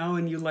life,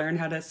 and you learn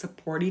how to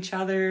support each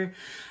other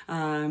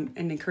and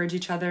encourage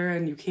each other,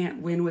 and you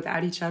can't win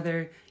without each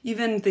other.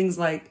 Even things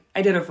like,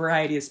 I did a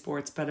variety of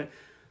sports, but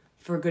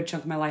for a good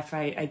chunk of my life,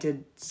 I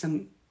did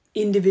some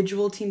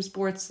individual team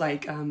sports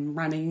like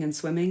running and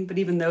swimming, but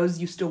even those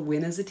you still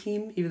win as a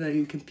team, even though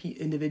you compete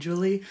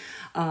individually.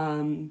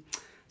 So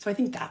I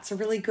think that's a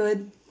really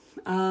good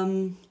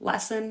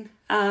lesson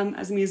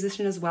as a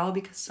musician as well,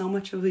 because so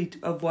much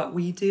of what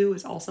we do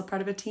is also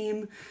part of a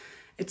team.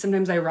 It's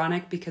sometimes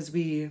ironic because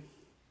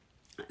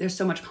there's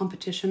so much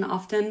competition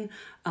often,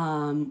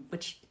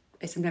 which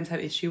I sometimes have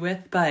issue with,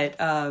 but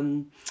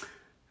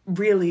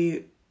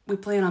really we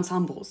play in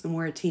ensembles and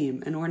we're a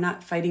team and we're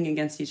not fighting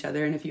against each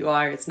other. And if you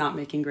are, it's not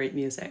making great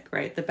music,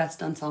 right? The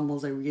best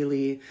ensembles are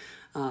really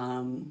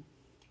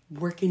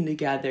working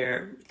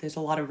together. There's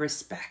a lot of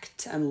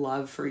respect and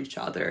love for each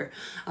other.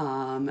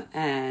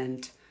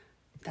 And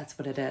that's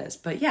what it is.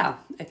 But yeah,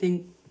 I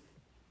think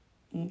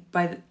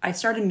I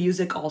started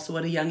music also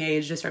at a young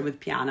age. I started with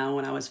piano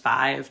when I was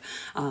 5.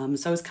 So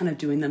I was kind of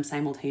doing them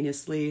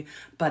simultaneously,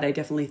 but I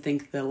definitely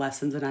think the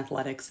lessons in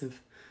athletics of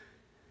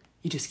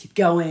you just keep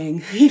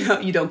going,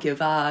 you don't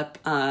give up,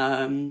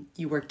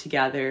 you work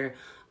together,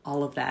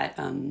 all of that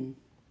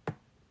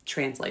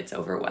translates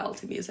over well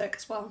to music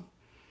as well.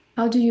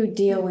 How do you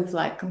deal with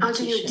like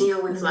competition? How do you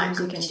deal with like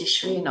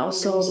competition? And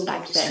also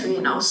back then,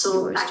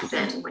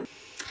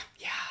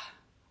 Yeah.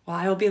 Well,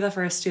 I will be the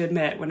first to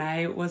admit, when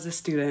I was a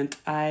student,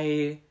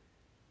 I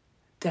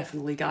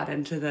definitely got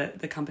into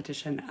the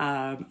competition.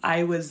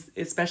 I was,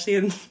 especially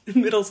in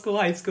middle school,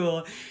 high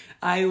school,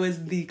 I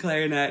was the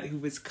clarinet who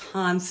was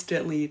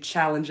constantly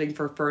challenging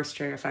for first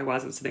chair if I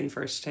wasn't sitting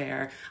first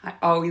chair. I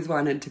always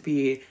wanted to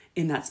be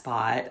in that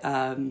spot.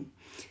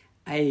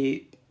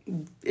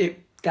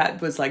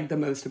 That was like the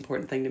most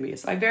important thing to me.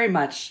 So I very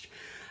much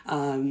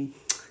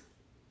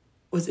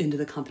was into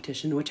the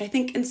competition, which I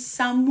think in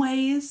some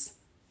ways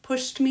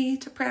pushed me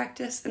to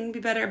practice and be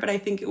better, but I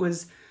think it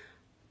was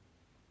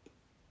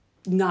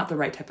not the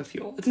right type of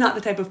fuel. It's not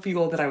the type of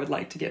fuel that I would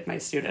like to give my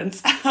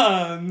students.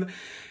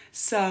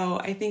 So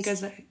I think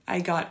as I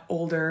got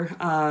older,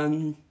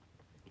 I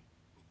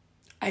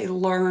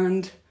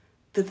learned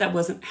that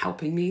wasn't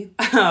helping me,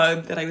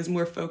 that I was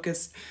more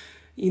focused,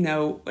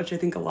 which I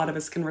think a lot of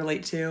us can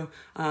relate to.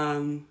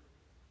 I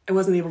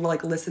wasn't able to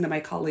like listen to my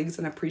colleagues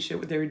and appreciate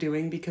what they were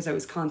doing because I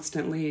was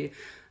constantly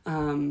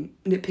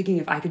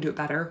nitpicking if I could do it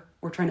better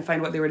or trying to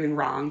find what they were doing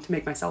wrong to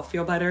make myself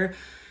feel better.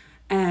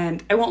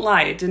 And I won't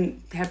lie, it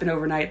didn't happen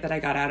overnight that I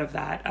got out of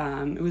that.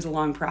 It was a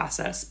long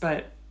process,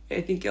 but I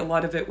think a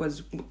lot of it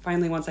was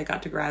finally once I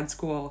got to grad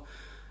school.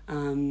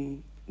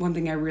 One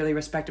thing I really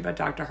respect about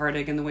Dr.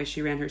 Hardig and the way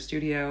she ran her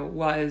studio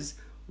was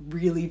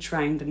really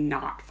trying to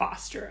not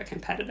foster a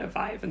competitive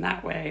vibe in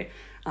that way.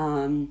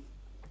 And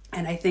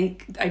I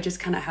think I just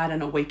kind of had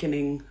an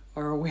awakening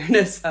or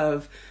awareness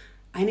of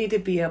I need to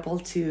be able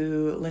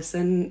to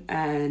listen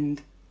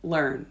and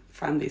learn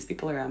from these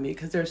people around me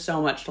because there's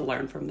so much to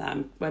learn from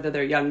them, whether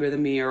they're younger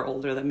than me or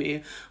older than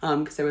me,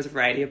 because there was a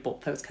variety of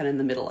both. I was kind of in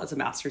the middle as a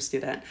master's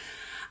student.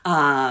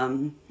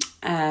 And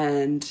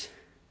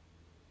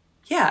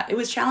yeah, it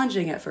was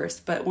challenging at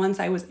first, but once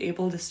I was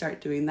able to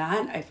start doing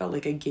that, I felt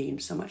like I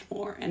gained so much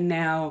more. And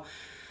now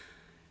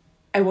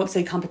I won't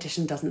say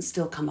competition doesn't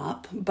still come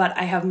up, but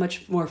I have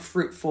much more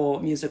fruitful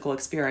musical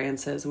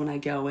experiences when I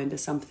go into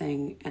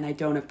something and I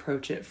don't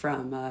approach it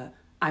from,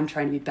 I'm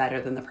trying to be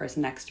better than the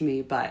person next to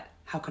me, but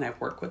how can I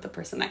work with the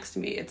person next to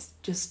me? It's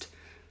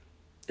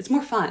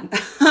more fun,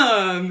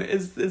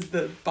 is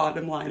the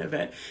bottom line of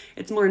it.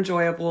 It's more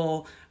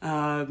enjoyable.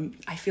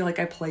 I feel like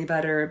I play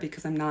better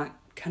because I'm not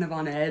kind of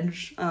on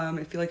edge.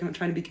 I feel like if I'm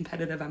trying to be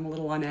competitive, I'm a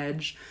little on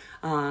edge.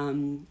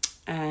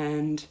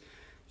 And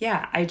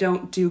yeah, I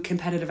don't do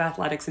competitive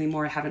athletics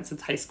anymore. I haven't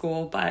since high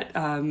school, but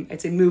I'd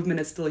say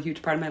movement is still a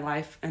huge part of my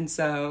life. And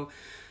so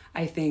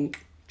I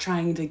think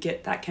trying to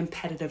get that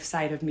competitive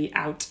side of me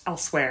out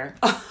elsewhere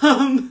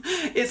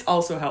is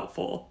also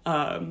helpful.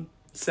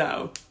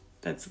 So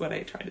that's what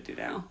I try to do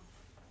now.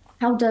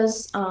 How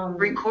does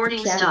recording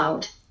the piano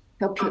stopped.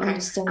 help you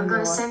understand I'm more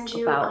gonna send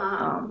you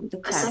about the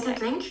a second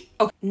clarinet? link.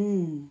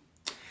 Okay.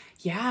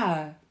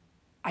 Yeah,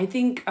 I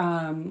think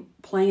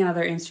playing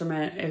another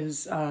instrument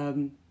is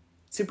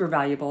super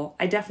valuable.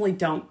 I definitely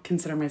don't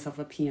consider myself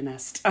a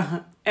pianist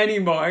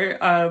anymore.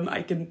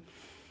 I can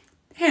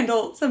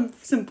handle some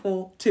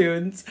simple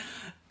tunes,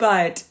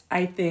 but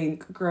I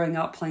think growing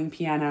up playing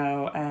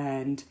piano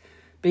and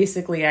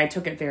basically I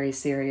took it very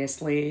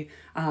seriously.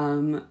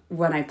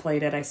 When I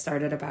played it, I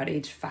started about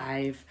age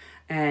 5,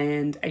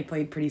 and I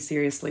played pretty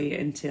seriously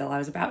until I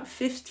was about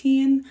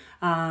 15,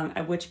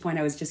 at which point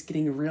I was just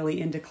getting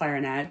really into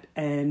clarinet,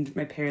 and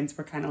my parents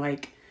were kind of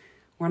like,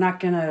 we're not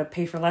going to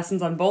pay for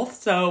lessons on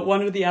both, so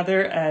one or the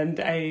other, and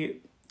I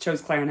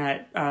chose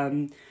clarinet,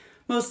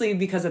 mostly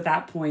because at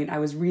that point I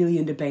was really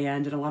into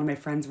band, and a lot of my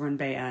friends were in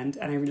band,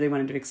 and I really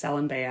wanted to excel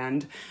in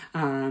band,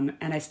 and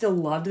I still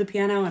loved the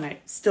piano, and I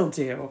still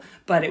do,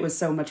 but it was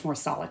so much more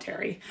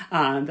solitary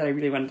that I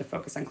really wanted to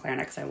focus on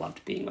clarinet because I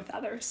loved being with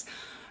others.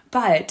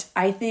 But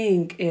I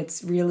think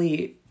it's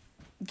really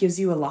gives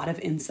you a lot of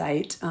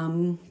insight.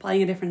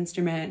 Playing a different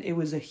instrument, it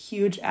was a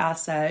huge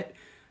asset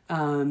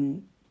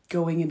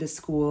going into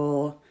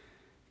school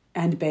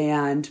and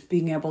band,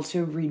 being able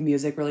to read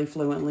music really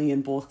fluently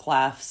in both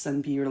clefs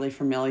and be really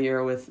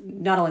familiar with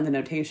not only the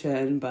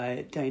notation,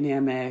 but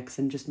dynamics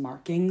and just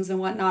markings and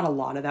whatnot. A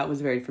lot of that was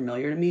very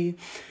familiar to me.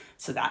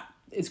 So that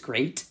is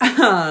great.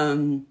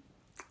 And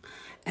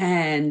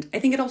I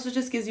think it also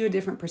just gives you a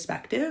different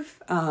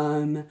perspective.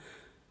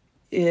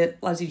 It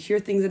allows you to hear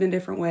things in a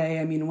different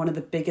way. I mean, one of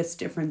the biggest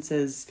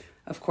differences,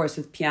 of course,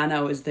 with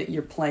piano is that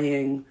you're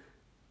playing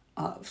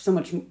so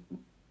much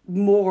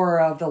more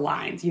of the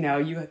lines. You know,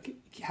 you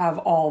have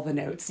all the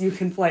notes. You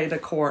can play the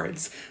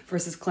chords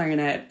versus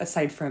clarinet,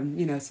 aside from,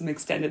 you know, some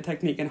extended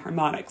technique and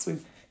harmonics. We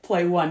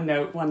play one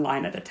note, one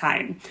line at a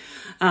time.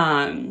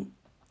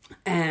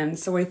 And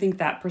so I think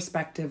that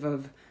perspective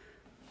of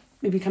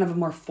maybe kind of a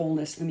more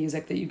fullness to the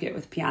music that you get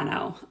with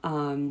piano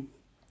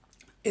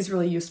is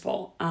really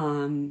useful.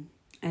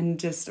 And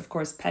just, of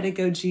course,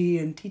 pedagogy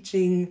and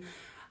teaching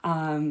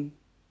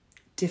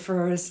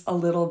differs a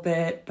little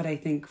bit, but I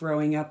think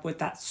growing up with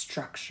that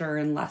structure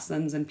and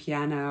lessons in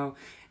piano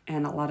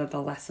and a lot of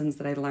the lessons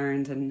that I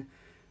learned and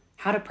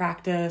how to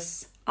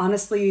practice.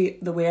 Honestly,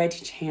 the way I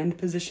teach hand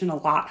position a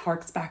lot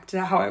harks back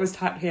to how I was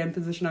taught hand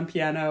position on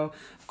piano.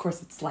 Of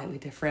course, it's slightly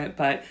different,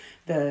 but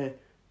the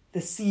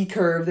C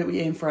curve that we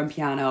aim for on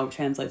piano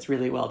translates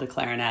really well to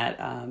clarinet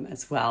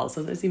as well.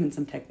 So there's even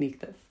some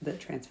technique that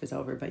transfers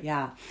over. But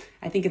yeah,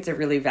 I think it's a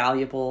really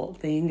valuable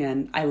thing.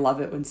 And I love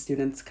it when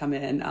students come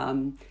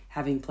in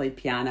having played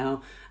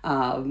piano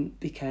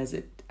because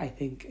I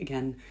think,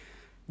 again,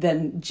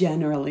 then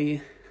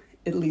generally,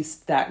 at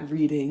least that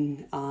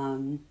reading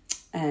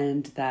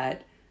and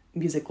that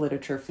music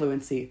literature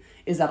fluency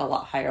is at a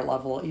lot higher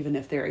level, even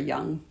if they're a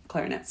young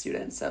clarinet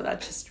student. So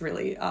that just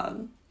really...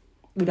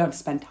 we don't have to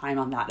spend time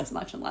on that as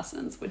much in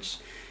lessons, which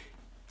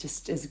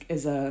just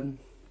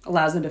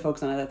allows them to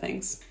focus on other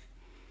things.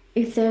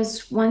 If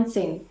there's one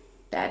thing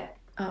that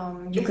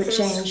you could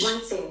change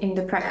in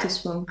the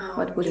practice room,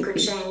 what would it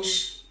be?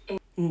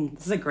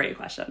 This is a great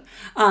question.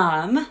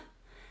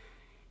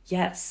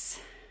 Yes,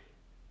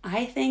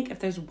 I think if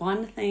there's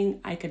one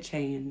thing I could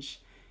change,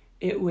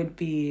 it would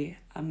be,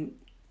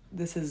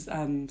 this is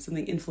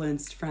something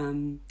influenced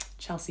from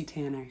Chelsea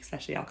Tanner,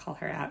 especially. I'll call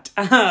her out.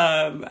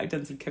 I've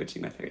done some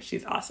coaching with her.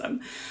 She's awesome.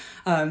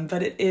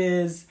 But it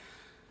is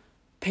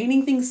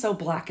painting things so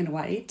black and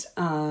white,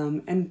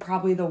 and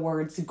probably the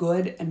words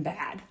good and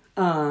bad.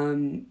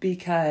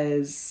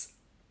 Because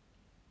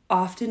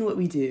often what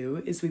we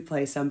do is we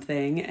play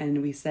something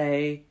and we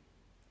say,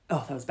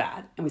 oh, that was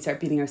bad. And we start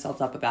beating ourselves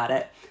up about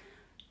it.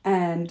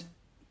 And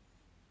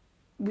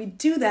we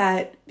do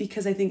that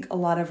because I think a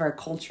lot of our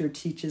culture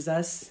teaches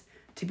us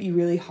to be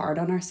really hard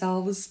on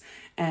ourselves,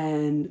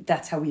 and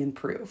that's how we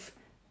improve.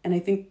 And I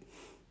think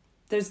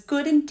there's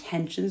good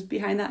intentions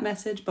behind that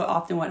message, but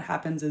often what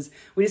happens is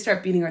we just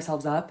start beating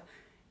ourselves up,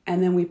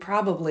 and then we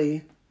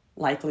probably,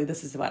 likely,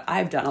 this is what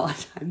I've done a lot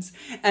of times,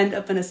 end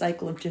up in a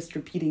cycle of just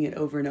repeating it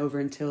over and over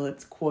until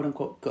it's quote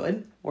unquote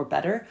good or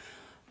better.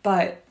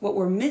 But what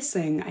we're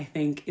missing, I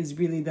think, is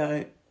really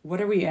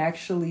what are we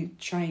actually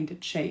trying to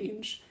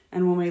change?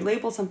 And when we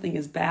label something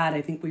as bad,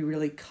 I think we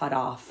really cut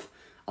off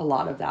a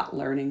lot of that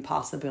learning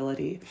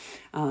possibility,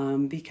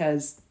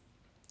 because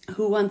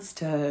who wants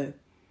to,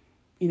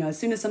 as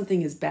soon as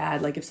something is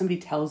bad, like if somebody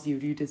tells you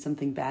did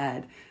something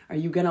bad, are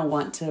you going to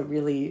want to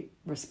really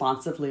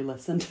responsively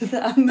listen to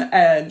them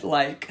and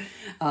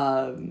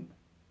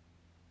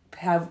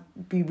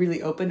be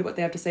really open to what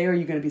they have to say? Or are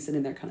you going to be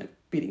sitting there kind of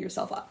beating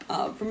yourself up?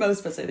 For most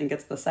of us, I think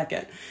it's the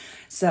second.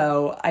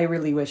 So I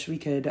really wish we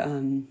could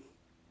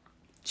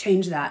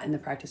change that in the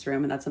practice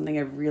room. And that's something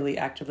I've really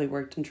actively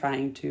worked on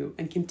trying to,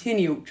 and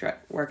continue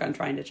work on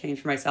trying to change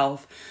for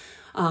myself,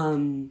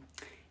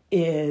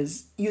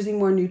 is using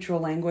more neutral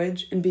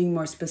language and being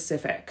more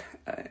specific.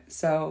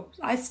 So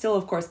I still,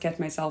 of course, catch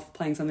myself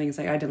playing something and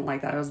say, I didn't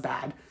like that, it was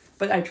bad.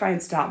 But I try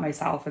and stop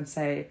myself and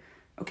say,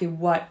 okay,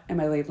 what am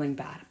I labeling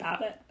bad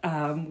about it?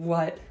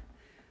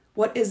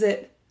 What is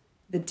it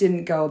that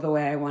didn't go the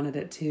way I wanted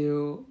it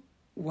to?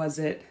 Was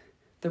it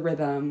the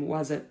rhythm?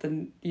 Was it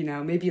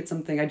maybe it's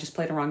something I just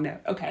played a wrong note.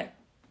 Okay,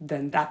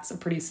 then that's a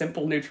pretty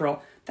simple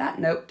neutral. That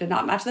note did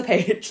not match the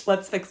page.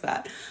 Let's fix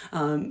that.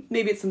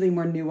 Maybe it's something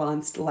more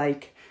nuanced,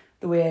 like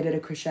the way I did a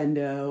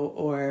crescendo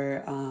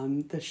or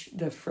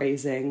the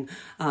phrasing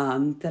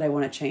that I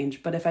want to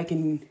change. But if I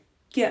can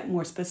get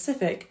more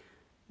specific,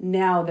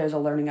 now there's a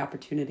learning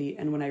opportunity.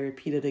 And when I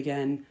repeat it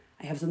again,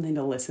 I have something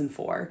to listen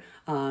for.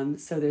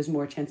 So there's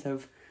more chance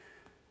of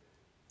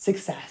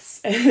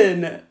success.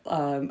 And,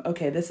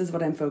 okay, this is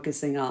what I'm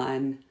focusing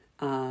on.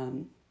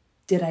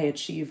 Did I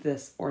achieve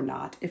this or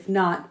not? If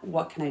not,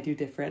 what can I do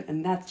different?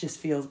 And that just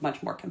feels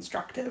much more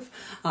constructive,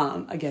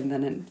 again,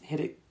 than in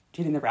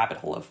hitting the rabbit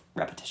hole of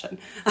repetition.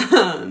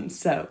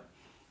 So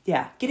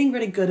yeah, getting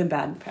rid of good and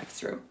bad practice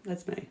through.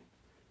 That's my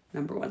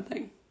number one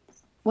thing.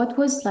 What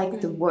was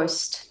like the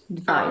worst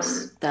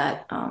advice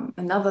that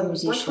another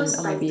musician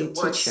or maybe a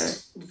teacher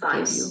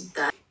gave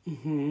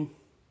you?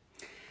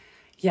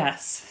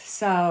 Yes.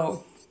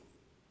 So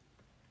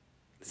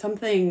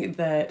something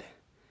that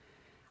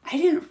I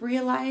didn't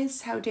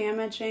realize how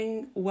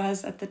damaging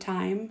was at the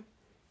time.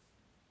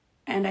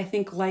 And I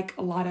think like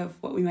a lot of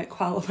what we might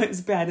qualify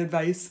as bad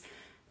advice,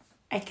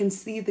 I can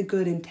see the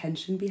good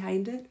intention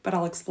behind it, but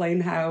I'll explain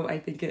how I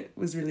think it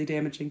was really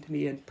damaging to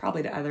me and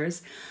probably to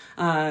others.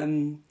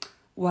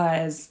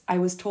 Was I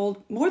was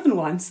told more than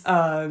once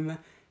that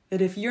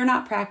if you're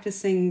not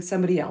practicing,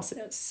 somebody else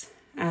is.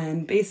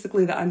 And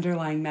basically the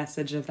underlying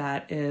message of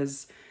that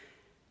is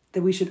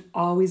that we should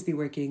always be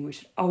working, we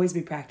should always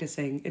be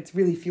practicing. It's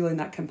really fueling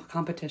that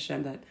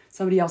competition that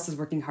somebody else is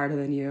working harder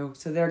than you,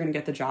 so they're going to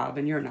get the job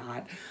and you're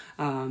not.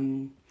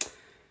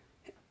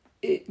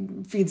 It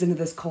feeds into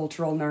this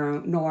cultural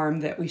norm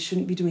that we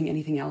shouldn't be doing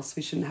anything else.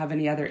 We shouldn't have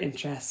any other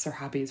interests or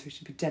hobbies. We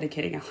should be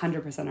dedicating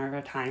 100% of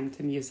our time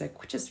to music,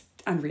 which is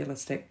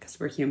unrealistic because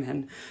we're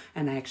human.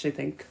 And I actually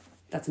think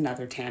that's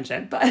another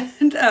tangent. But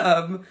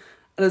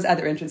those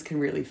other interests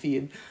can really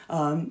feed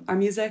our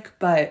music.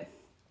 But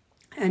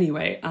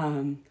anyway,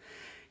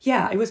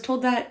 yeah, I was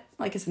told that,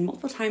 like I said,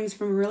 multiple times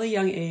from a really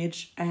young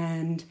age.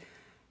 And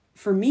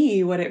for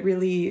me, what it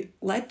really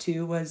led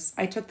to was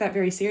I took that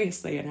very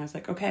seriously, and I was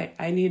like, okay,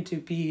 I need to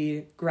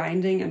be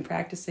grinding and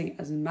practicing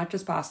as much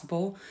as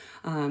possible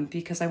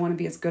because I want to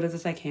be as good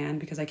as I can,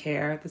 because I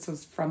care. This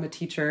was from a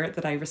teacher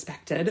that I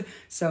respected,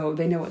 so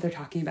they know what they're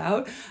talking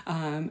about,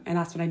 and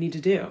that's what I need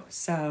to do.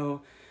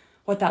 So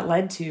what that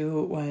led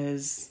to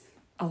was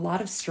a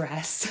lot of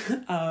stress,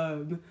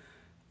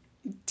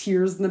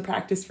 tears in the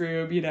practice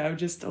room,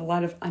 just a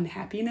lot of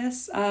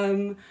unhappiness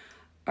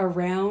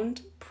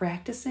around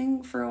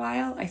practicing for a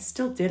while. I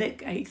still did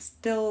it.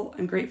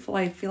 I'm grateful.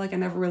 I feel like I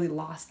never really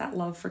lost that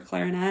love for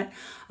clarinet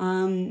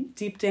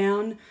deep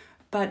down,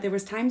 but there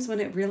was times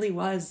when it really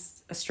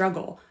was a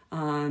struggle.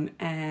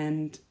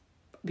 And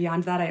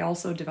beyond that, I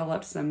also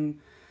developed some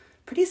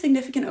pretty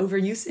significant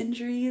overuse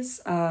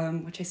injuries,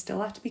 which I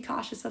still have to be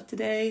cautious of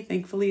today.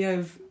 Thankfully,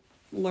 I've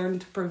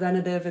learned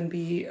preventative and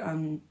be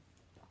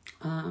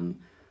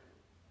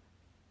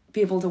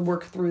able to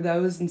work through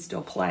those and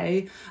still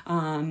play.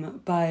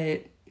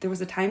 But there was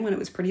a time when it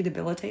was pretty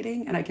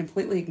debilitating, and I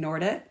completely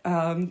ignored it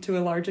to a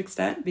large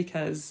extent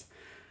because,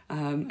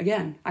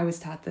 again, I was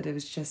taught that it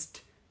was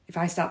just, if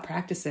I stopped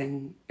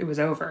practicing, it was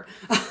over.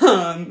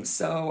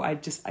 So I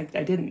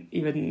didn't,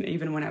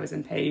 even when I was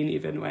in pain,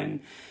 even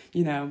when,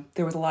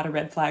 there was a lot of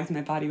red flags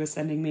my body was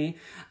sending me.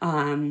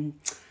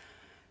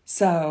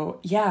 So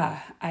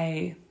yeah,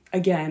 I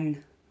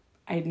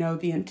know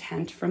the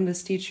intent from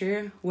this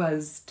teacher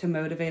was to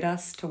motivate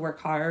us to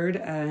work hard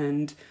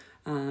and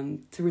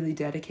to really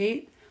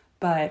dedicate.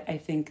 But I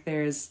think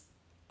there's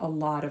a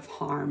lot of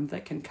harm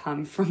that can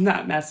come from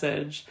that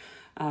message.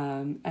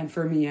 And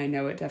for me, I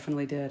know it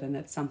definitely did. And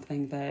it's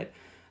something that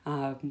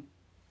I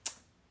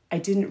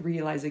didn't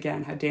realize,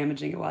 again, how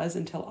damaging it was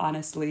until,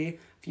 honestly,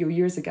 a few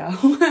years ago.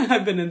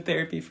 I've been in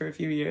therapy for a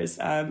few years.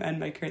 And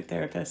my current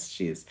therapist,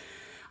 she's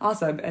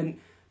awesome. And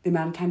the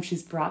amount of time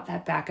she's brought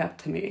that back up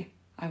to me,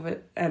 I've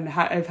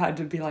had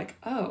to be like,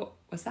 oh,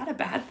 was that a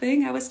bad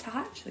thing I was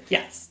taught? She's like,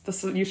 yes,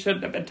 you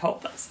shouldn't have been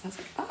told this. And I was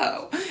like,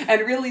 oh.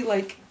 And really,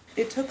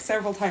 it took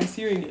several times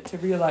hearing it to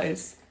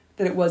realize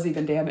that it was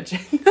even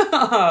damaging. Because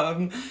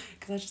I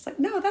was just like,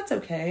 no, that's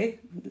okay.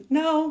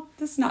 No,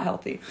 this is not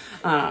healthy.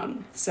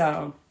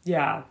 So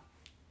yeah,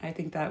 I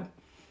think that's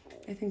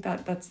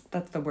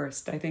the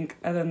worst. I think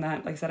other than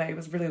that, like I said, I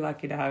was really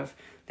lucky to have,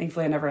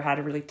 thankfully I never had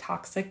a really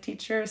toxic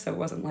teacher. So it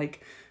wasn't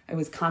like I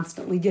was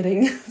constantly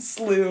getting a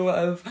slew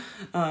of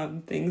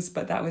things,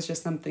 but that was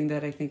just something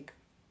that I think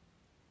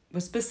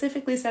was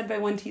specifically said by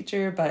one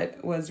teacher,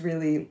 but was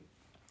really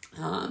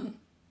kind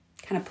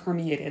of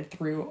permeated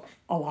through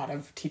a lot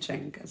of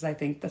teaching, because I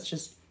think that's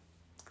just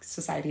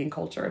society and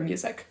culture and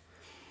music.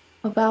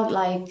 About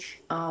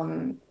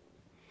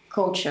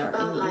culture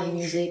in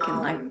music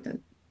and the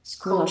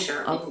school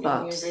of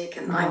thought.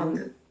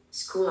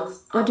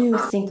 What do you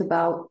think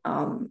about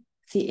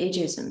the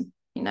ageism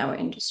in our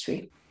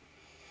industry?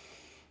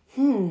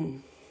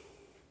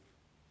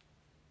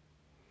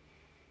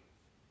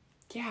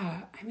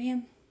 Yeah,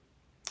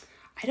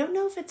 I don't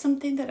know if it's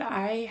something that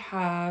I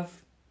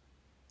have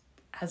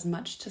as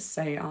much to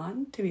say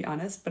on, to be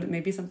honest, but it may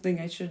be something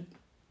I should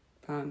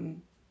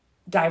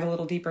dive a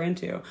little deeper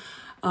into.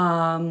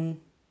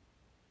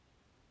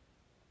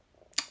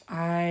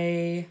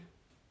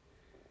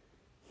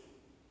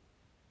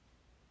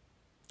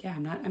 yeah,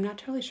 I'm not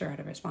totally sure how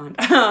to respond.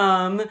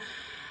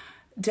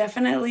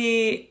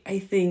 Definitely, I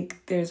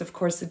think there's, of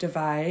course, a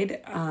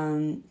divide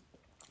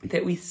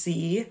that we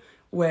see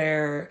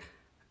where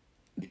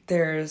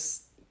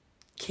there's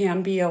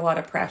can be a lot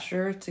of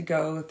pressure to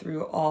go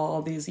through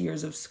all these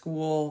years of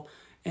school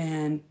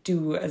and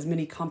do as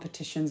many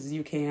competitions as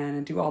you can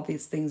and do all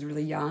these things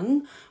really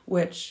young,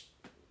 which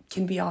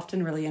can be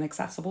often really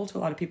inaccessible to a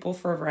lot of people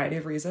for a variety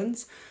of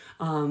reasons.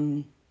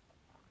 I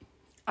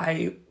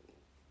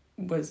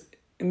was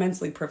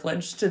immensely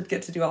privileged to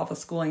get to do all the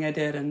schooling I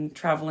did and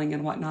traveling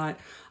and whatnot.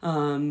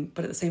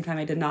 But at the same time,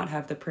 I did not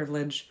have the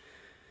privilege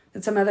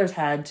that some others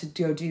had to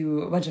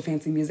do a bunch of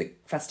fancy music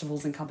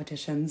festivals and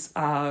competitions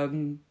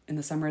in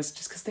the summers,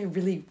 just because they're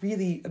really,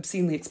 really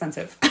obscenely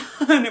expensive.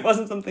 And it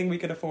wasn't something we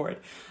could afford.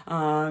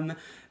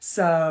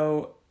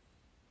 So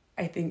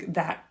I think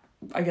that,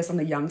 I guess on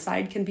the young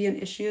side can be an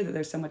issue, that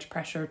there's so much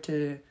pressure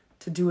to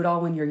do it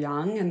all when you're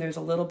young. And there's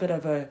a little bit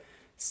of a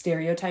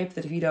stereotype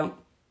that if you don't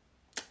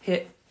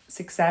hit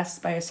success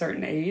by a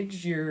certain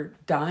age, you're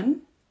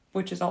done,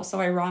 which is also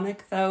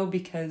ironic though,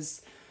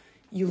 because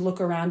you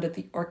look around at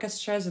the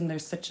orchestras and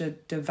there's such a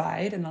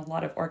divide, and a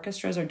lot of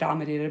orchestras are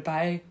dominated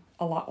by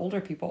a lot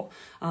older people,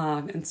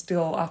 and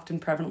still often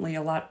prevalently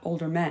a lot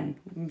older men,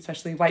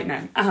 especially white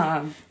men.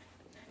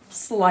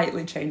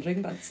 Slightly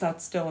changing, but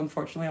that's still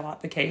unfortunately a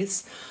lot the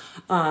case.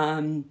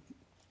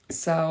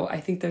 So I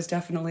think there's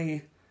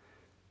an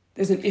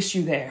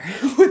issue there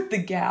with the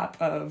gap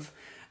of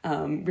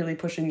really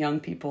pushing young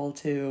people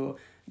to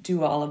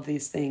do all of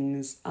these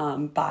things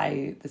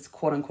by this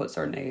quote unquote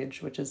certain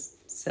age, which is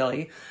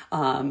silly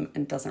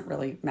and doesn't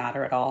really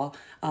matter at all.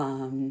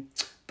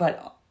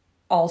 But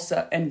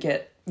also, and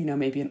get,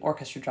 maybe an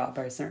orchestra job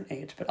by a certain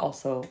age, but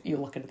also you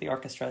look into the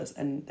orchestras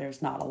and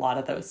there's not a lot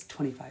of those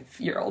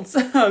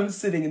 25-year-olds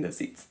sitting in the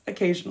seats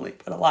occasionally,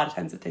 but a lot of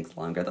times it takes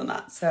longer than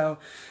that. So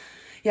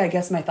yeah, I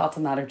guess my thoughts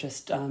on that are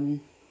just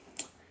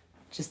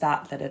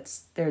that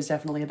there's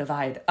definitely a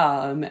divide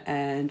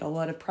and a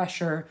lot of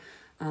pressure,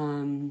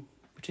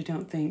 which I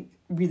don't think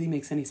really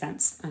makes any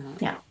sense.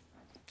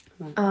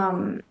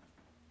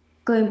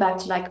 Going back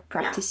to like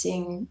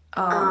practicing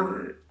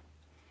and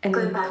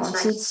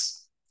concerts,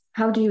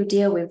 how do you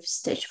deal with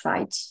stage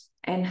fright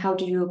and how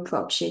do you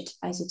approach it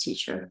as a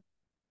teacher?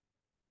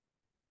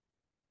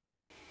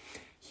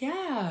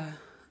 Yeah,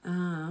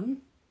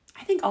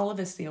 I think all of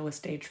us deal with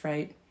stage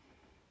fright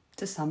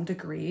to some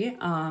degree.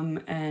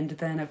 And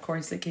then of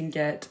course it can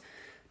get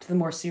to the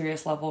more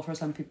serious level for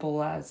some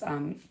people as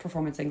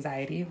performance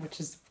anxiety, which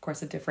is of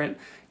course a different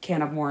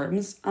can of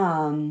worms.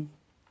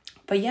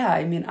 But yeah,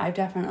 I mean, I've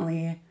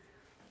definitely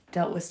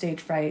dealt with stage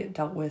fright,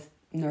 dealt with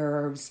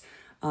nerves,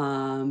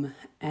 and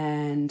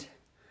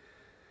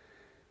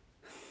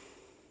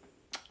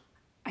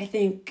I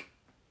think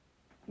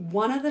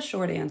one of the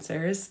short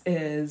answers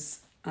is,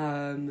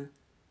 and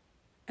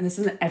this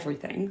isn't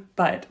everything,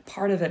 but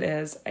part of it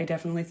is, I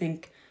definitely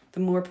think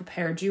the more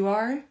prepared you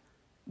are,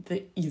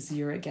 the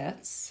easier it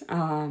gets.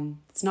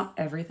 It's not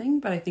everything,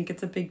 but I think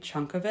it's a big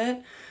chunk of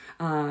it.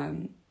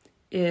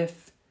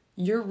 If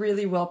you're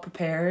really well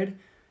prepared,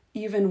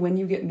 even when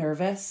you get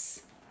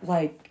nervous,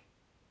 like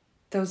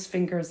those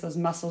fingers, those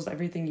muscles,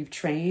 everything you've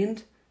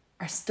trained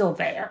are still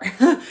there.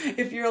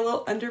 If you're a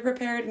little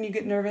underprepared and you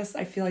get nervous,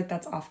 I feel like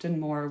that's often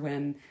more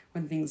when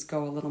things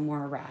go a little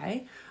more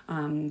awry.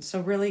 So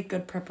really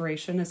good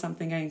preparation is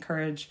something I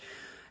encourage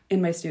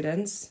in my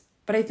students.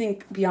 But I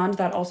think beyond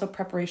that, also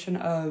preparation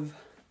of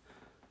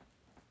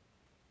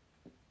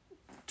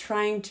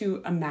trying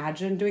to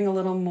imagine, doing a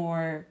little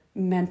more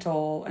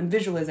mental and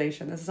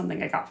visualization. This is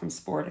something I got from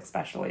sport,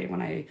 especially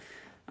when I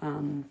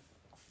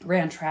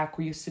ran track.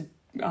 We used to,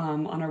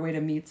 on our way to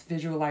meets,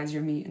 visualize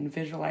your meet and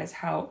visualize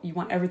how you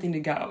want everything to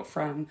go,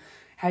 from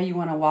how you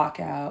want to walk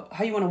out,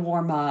 how you want to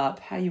warm up,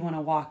 how you want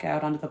to walk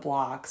out onto the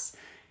blocks,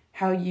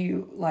 how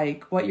you,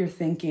 like, what you're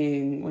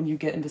thinking when you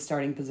get into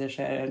starting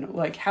position,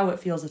 like how it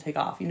feels to take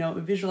off,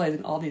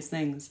 visualizing all these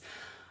things.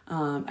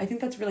 I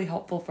think that's really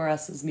helpful for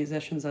us as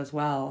musicians as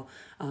well.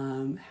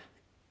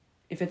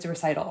 If it's a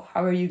recital,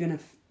 what are you going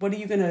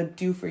to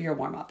do for your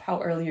warm up?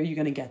 How early are you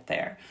going to get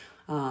there?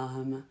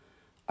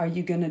 Are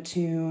you going to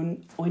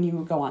tune when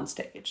you go on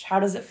stage?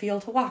 How does it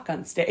feel to walk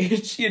on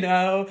stage?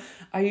 Are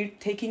you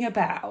taking a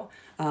bow?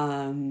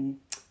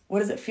 What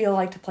does it feel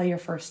like to play your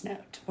first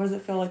note? What does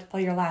it feel like to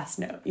play your last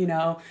note?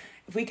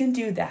 If we can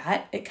do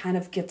that, it kind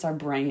of gets our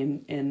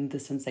brain in the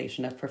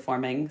sensation of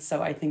performing.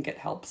 So I think it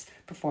helps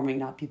performing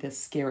not be this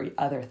scary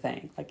other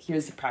thing. Like,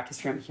 here's the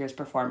practice room, here's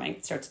performing.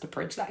 It starts to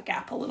bridge that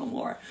gap a little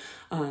more.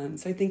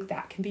 So I think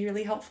that can be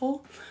really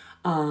helpful.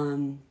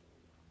 In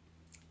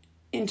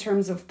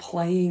terms of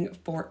playing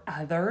for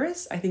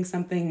others, I think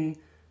something,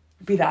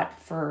 be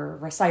that for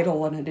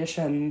recital, an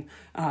audition,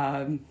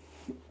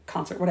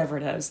 concert, whatever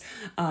it is,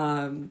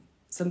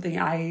 something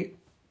I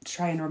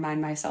try and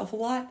remind myself a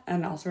lot,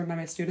 and also remind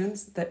my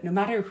students, that no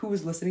matter who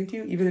is listening to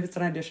you, even if it's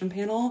an audition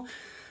panel,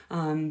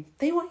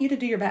 they want you to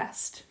do your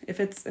best. If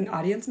it's an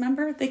audience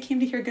member, they came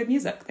to hear good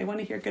music. They want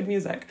to hear good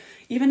music.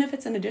 Even if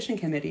it's an audition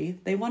committee,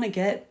 they want to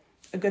get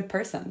a good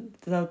person.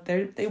 So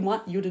they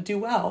want you to do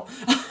well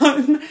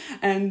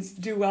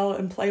and do well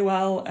and play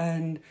well.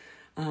 And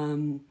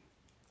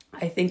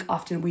I think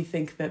often we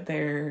think that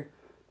they're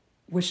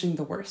wishing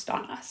the worst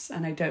on us.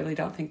 And I totally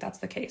don't think that's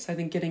the case. I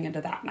think getting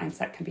into that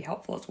mindset can be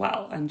helpful as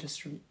well. And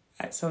just,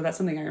 so that's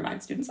something I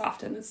remind students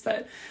often is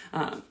that,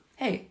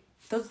 hey,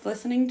 those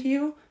listening to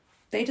you,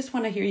 they just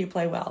want to hear you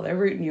play well. They're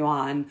rooting you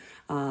on.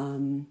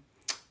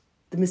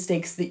 The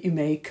mistakes that you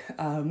make,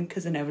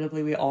 because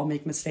inevitably we all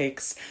make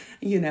mistakes,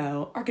 are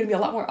going to be a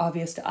lot more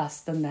obvious to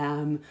us than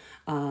them.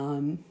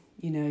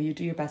 You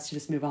do your best to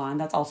just move on.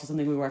 That's also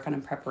something we work on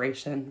in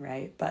preparation,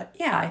 right? But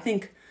yeah, I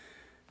think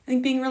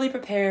being really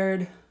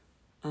prepared,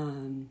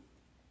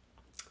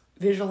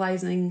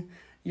 visualizing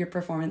your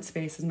performance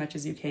space as much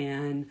as you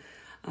can,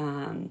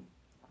 and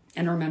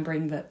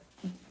remembering that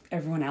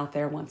everyone out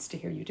there wants to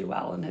hear you do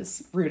well and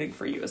is rooting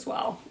for you as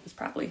well is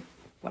probably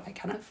what I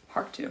kind of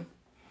hark to.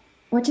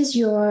 What is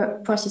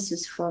your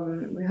processes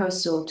from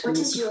rehearsal to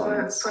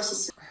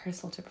performance?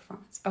 Rehearsal to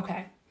performance.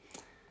 Okay.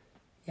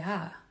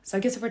 Yeah. So I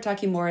guess if we're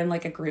talking more in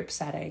like a group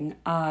setting,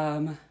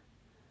 some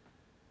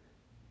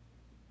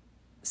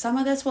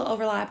of this will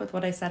overlap with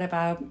what I said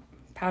about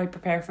how I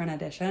prepare for an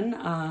audition.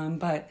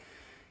 But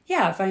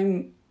yeah, if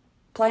I'm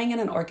playing in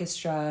an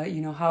orchestra,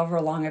 however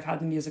long I've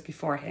had the music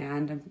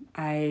beforehand,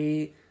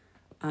 I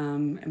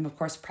am of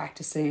course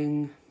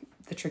practicing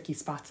the tricky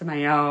spots of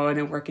my own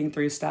and working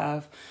through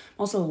stuff. I'm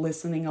also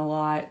listening a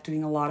lot,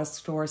 doing a lot of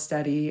score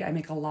study. I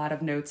make a lot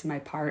of notes in my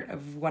part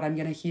of what I'm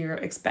going to hear,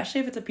 especially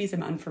if it's a piece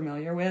I'm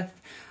unfamiliar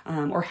with,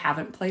 or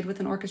haven't played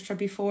with an orchestra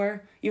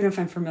before. Even if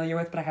I'm familiar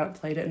with, but I haven't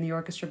played it in the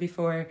orchestra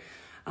before.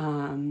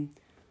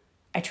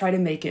 I try to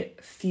make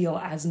it feel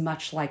as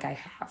much like I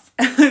have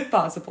if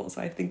possible.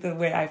 So I think the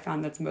way I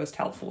found that's most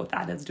helpful with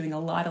that is doing a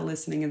lot of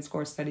listening and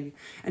score study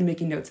and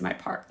making notes in my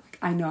part. Like,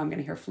 I know I'm going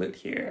to hear flute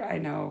here. I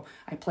know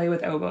I play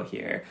with oboe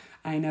here.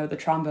 I know the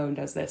trombone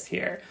does this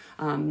here.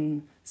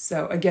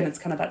 So again, it's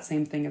kind of that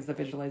same thing as the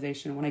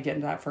visualization. When I get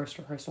into that first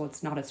rehearsal,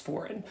 it's not as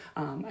foreign.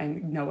 I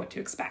know what to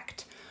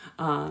expect.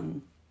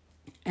 And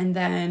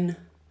then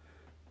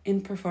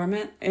in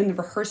the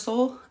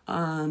rehearsal,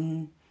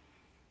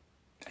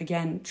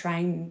 again,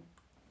 trying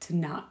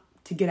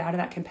to get out of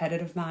that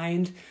competitive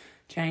mind,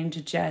 trying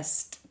to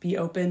just be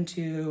open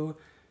to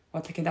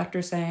what the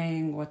conductor's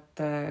saying, what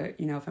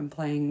if I'm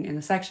playing in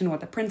a section, what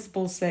the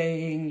principal's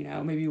saying,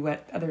 maybe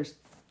what other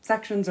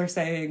sections are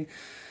saying,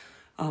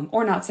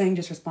 or not saying,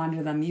 just responding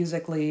to them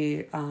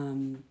musically,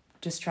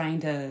 just trying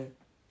to,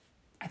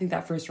 I think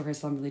that first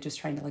rehearsal, I'm really just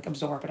trying to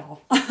absorb it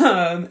all,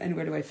 and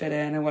where do I fit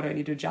in and what do I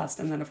need to adjust?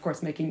 And then of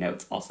course making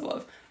notes also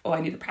of, I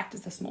need to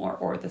practice this more,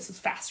 or this is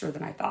faster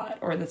than I thought,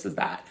 or this is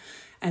that.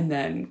 And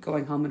then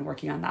going home and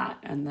working on that.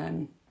 And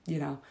then,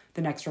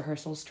 the next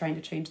rehearsals trying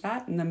to change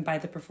that. And then by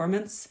the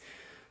performance,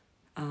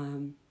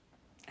 again,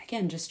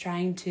 just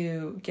trying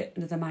to get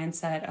into the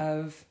mindset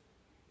of,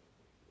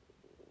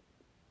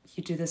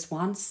 you do this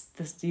once,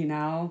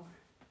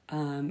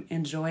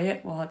 enjoy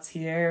it while it's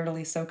here,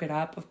 really soak it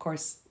up. Of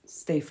course,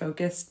 stay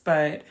focused,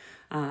 but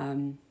I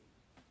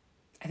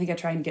think I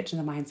try and get to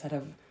the mindset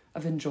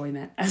of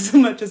enjoyment as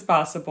much as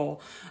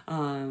possible.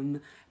 And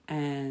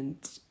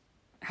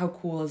how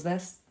cool is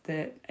this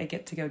that I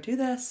get to go do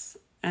this?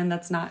 And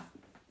that's not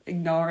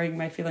ignoring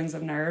my feelings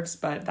of nerves,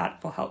 but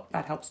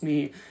that helps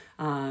me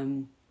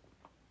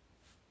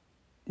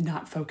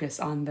not focus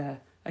on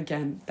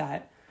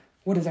that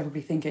what is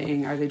everybody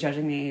thinking? Are they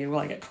judging me? Will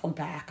I get called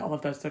back? All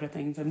of those sort of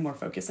things, and more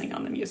focusing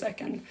on the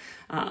music and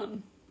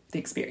the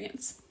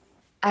experience.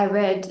 I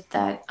read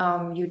that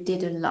you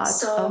did a lot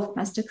of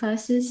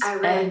masterclasses.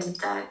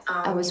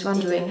 I was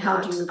wondering, how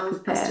do you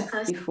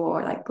prepare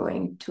before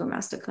going to a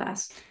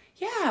masterclass?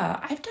 Yeah,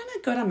 I've done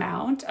a good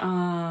amount.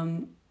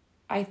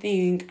 I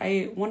think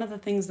one of the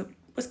things that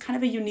was kind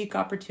of a unique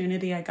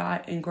opportunity I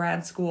got in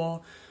grad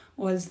school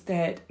was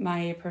that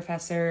my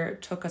professor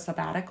took a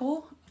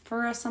sabbatical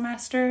for a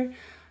semester.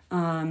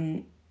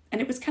 And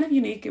it was kind of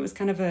unique. It was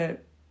kind of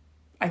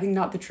I think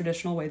not the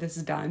traditional way this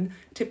is done.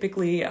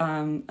 Typically,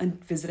 a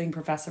visiting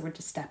professor would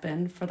just step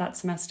in for that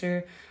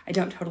semester. I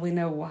don't totally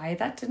know why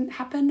that didn't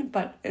happen,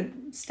 but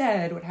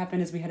instead what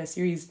happened is we had a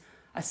series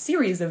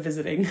of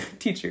visiting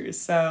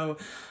teachers. So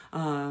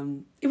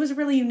it was a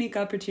really unique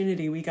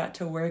opportunity. We got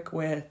to work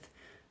with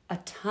a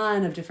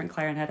ton of different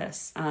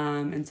clarinetists.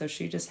 And so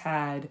she just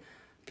had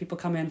people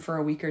come in for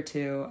a week or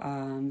two.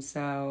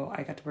 So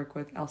I got to work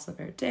with Elsa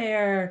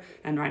Verder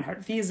and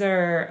Reinhard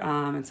Wieser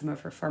and some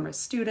of her former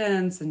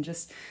students. And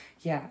just,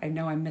 I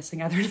know I'm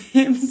missing other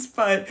names,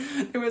 but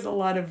there was a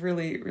lot of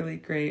really, really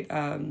great.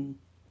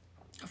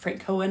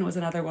 Frank Cohen was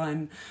another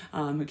one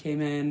who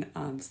came in.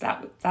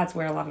 So that's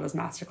where a lot of those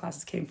master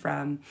classes came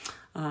from,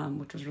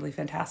 which was really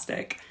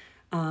fantastic.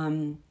 I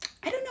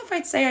don't know if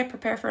I'd say I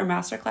prepare for a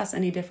master class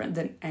any different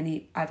than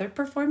any other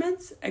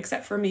performance,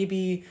 except for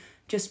maybe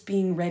just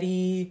being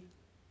ready,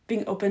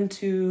 being open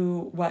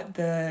to what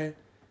the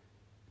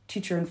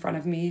teacher in front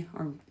of me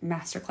or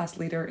masterclass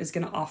leader is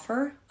going to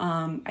offer.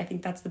 I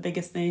think that's the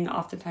biggest thing.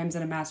 Oftentimes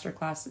in a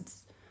masterclass,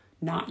 it's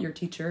not your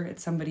teacher.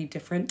 It's somebody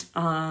different.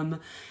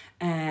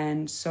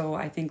 And so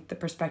I think the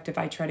perspective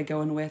I try to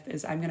go in with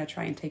is I'm going to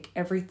try and take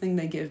everything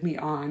they give me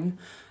on.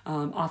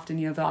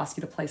 Often, they'll ask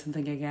you to play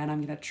something again.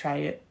 I'm going to try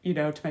it,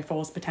 to my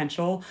fullest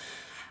potential.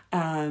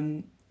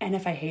 And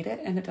if I hate it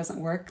and it doesn't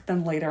work,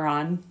 then later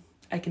on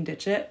I can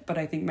ditch it. But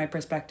I think my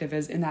perspective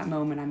is in that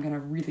moment, I'm going to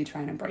really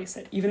try and embrace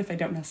it, even if I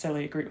don't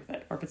necessarily agree with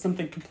it. Or if it's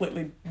something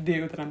completely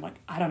new that I'm like,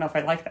 I don't know if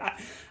I like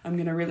that. I'm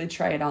going to really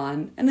try it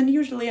on. And then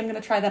usually I'm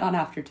going to try that on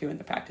after too in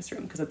the practice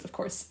room, because it's, of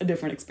course, a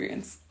different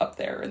experience up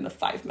there in the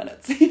 5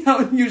 minutes,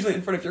 usually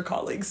in front of your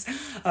colleagues.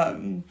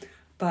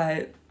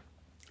 But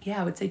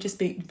yeah, I would say just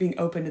being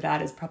open to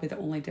that is probably the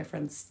only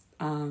difference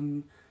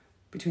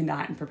between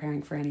that and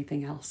preparing for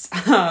anything else.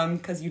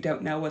 Because you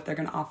don't know what they're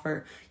going to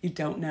offer. You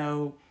don't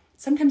know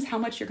sometimes how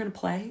much you're going to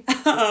play.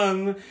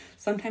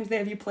 Sometimes they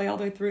have you play all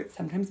the way through it.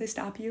 Sometimes they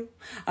stop you.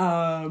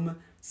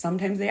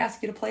 Sometimes they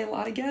ask you to play a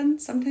lot again.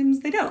 Sometimes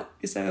they don't.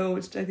 So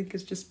I think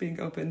it's just being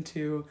open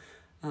to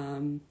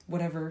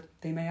whatever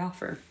they may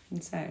offer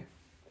and say.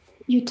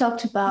 You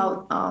talked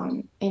about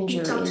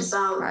injuries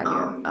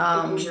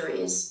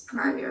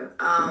prior.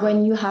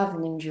 When you have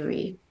an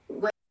injury,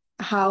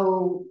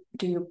 how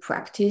do you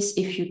practice,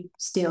 if you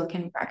still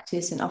can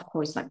practice? And of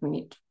course, we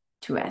need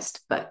to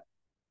rest, but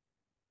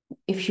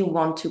if you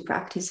want to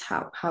practice,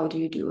 how do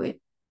you do it?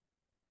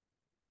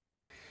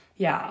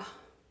 Yeah.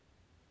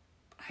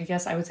 I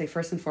guess I would say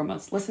first and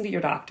foremost, listen to your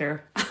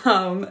doctor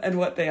and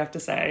what they have to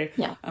say.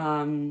 Yeah.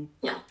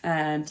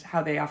 And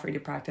how they offer you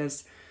to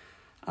practice.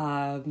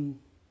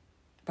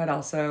 But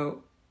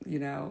also,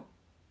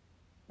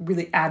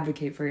 really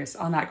advocate for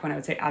yourself. On that point, I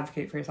would say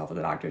advocate for yourself with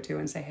the doctor too,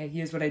 and say, hey,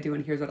 here's what I do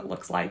and here's what it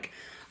looks like.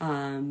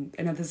 I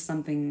know this is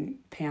something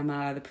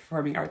PAMA, the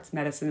Performing Arts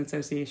Medicine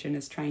Association,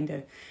 is trying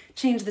to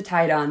change the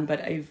tide on,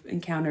 but I've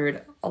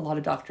encountered a lot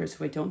of doctors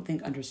who I don't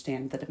think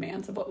understand the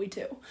demands of what we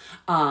do.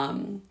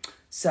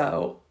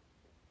 So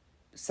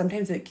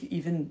sometimes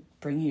even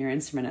bringing your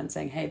instrument and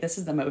saying, hey, this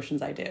is the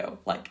motions I do.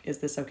 Is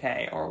this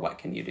okay? Or what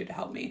can you do to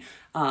help me?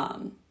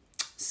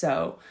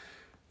 So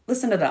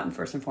listen to them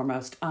first and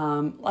foremost.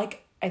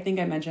 I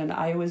think I mentioned,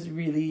 I was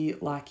really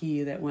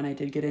lucky that when I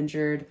did get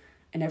injured,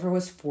 I never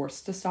was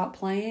forced to stop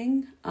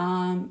playing,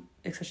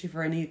 especially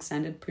for any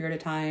extended period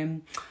of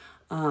time.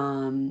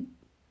 The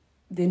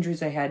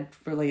injuries I had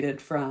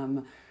related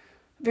from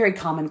very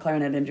common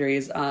clarinet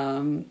injuries,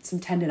 some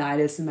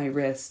tendinitis in my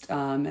wrist,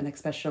 and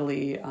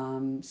especially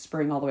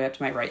spurring all the way up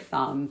to my right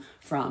thumb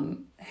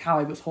from how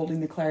I was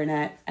holding the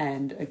clarinet,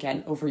 and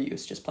again,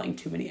 overuse, just playing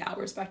too many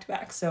hours back to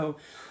back. So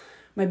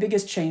my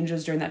biggest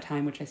changes during that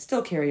time, which I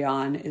still carry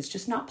on, is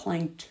just not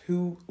playing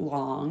too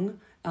long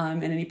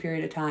in any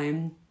period of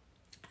time.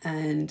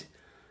 And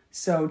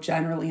so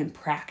generally in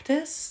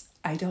practice,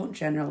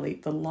 the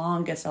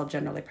longest I'll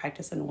generally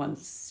practice in one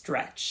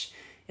stretch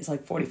is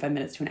 45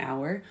 minutes to an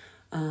hour.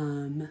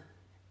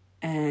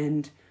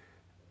 And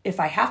if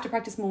I have to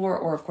practice more,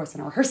 or of course in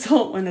a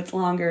rehearsal when it's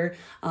longer,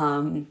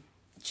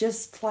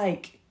 just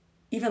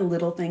even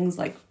little things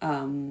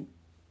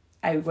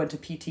I went to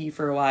PT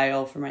for a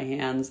while for my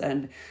hands,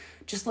 and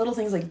just little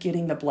things like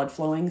getting the blood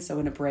flowing. So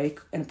in a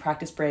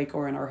practice break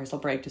or in a rehearsal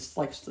break, just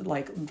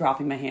like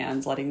dropping my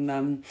hands, letting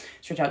them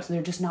stretch out so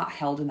they're just not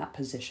held in that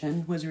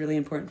position was really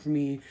important for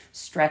me.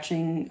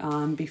 Stretching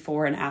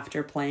before and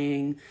after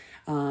playing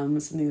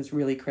was something that's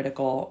really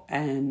critical,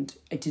 and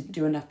I didn't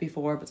do enough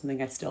before, but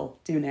something I still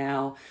do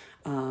now.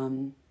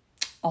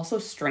 Also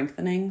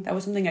strengthening. That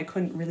was something I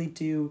couldn't really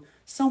do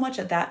so much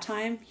at that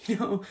time.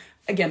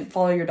 Again,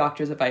 follow your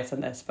doctor's advice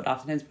on this, but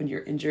oftentimes when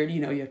you're injured,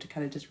 you have to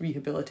kind of just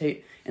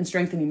rehabilitate, and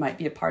strengthening might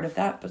be a part of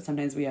that, but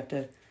sometimes we have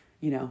to,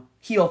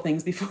 heal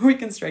things before we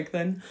can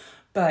strengthen.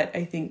 But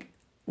I think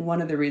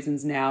one of the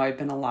reasons now I've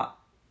been a lot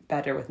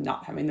better with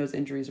not having those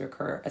injuries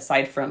occur,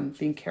 aside from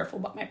being careful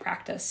about my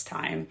practice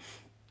time,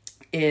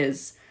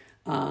 is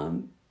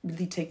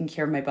really taking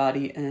care of my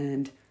body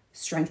and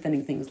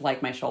strengthening things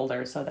like my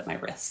shoulder so that my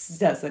wrist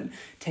doesn't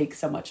take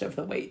so much of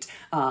the weight.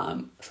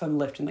 So I'm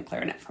lifting the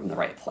clarinet from the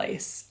right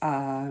place.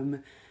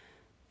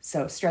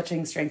 So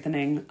stretching,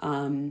 strengthening.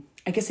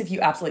 I guess if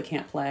you absolutely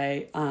can't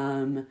play,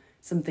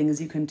 some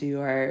things you can do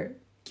are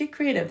get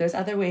creative. There's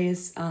other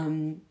ways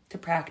to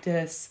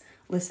practice.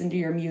 Listen to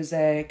your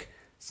music,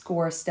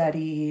 score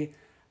steady.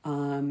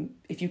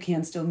 If you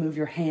can still move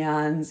your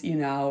hands,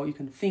 you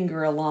can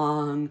finger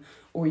along,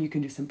 or you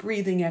can do some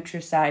breathing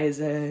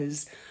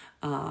exercises.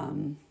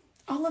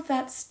 All of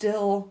that's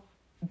still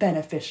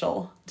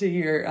beneficial to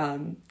your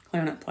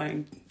clarinet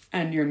playing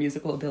and your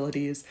musical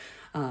abilities.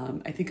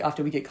 I think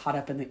often we get caught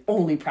up in the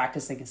only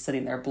practicing is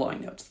sitting there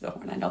blowing notes to the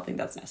horn. I don't think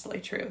that's necessarily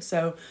true.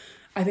 So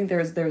I think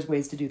there's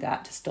ways to do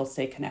that to still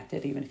stay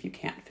connected, even if you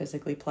can't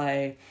physically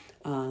play.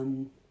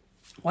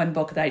 One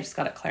book that I just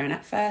got at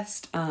Clarinet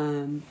Fest,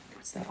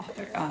 what's the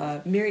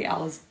author? Mary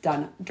Alice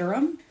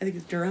Durham, I think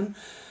it's Durham.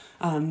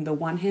 The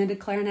one-handed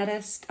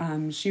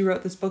clarinetist. She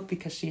wrote this book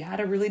because she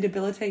had a really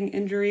debilitating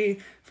injury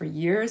for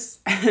years,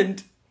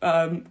 and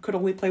could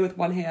only play with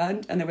one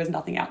hand, and there was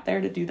nothing out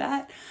there to do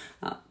that.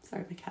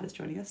 Sorry, my cat is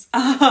joining us.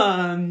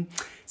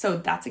 So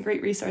that's a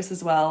great resource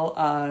as well.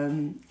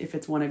 If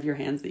it's one of your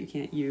hands that you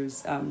can't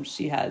use,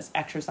 she has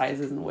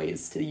exercises and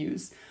ways to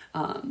use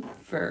and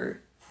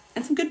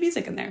some good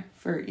music in there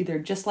for either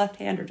just left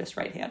hand or just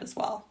right hand as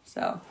well.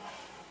 So.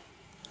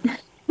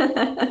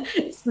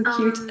 So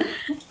cute.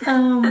 Hey,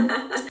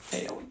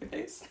 I want your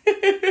face.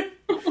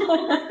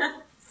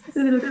 A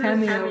little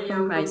cameo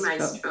from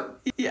Maestro.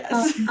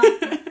 Yes.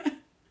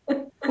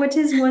 What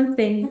is one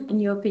thing, in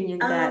your opinion,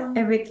 that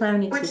every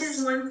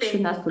clarinetist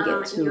should not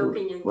forget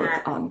to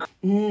work on?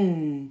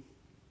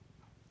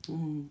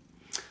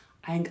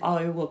 I think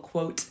I will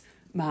quote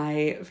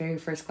my very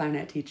first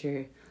clarinet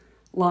teacher: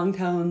 long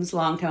tones,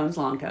 long tones,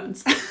 long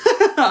tones.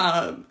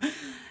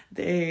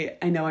 They,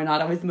 I know, are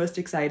not always the most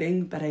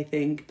exciting, but I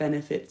think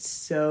benefit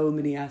so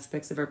many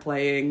aspects of our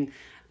playing.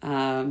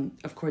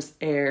 Of course,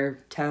 air,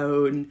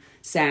 tone,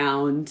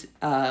 sound,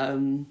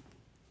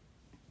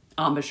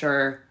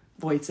 embouchure,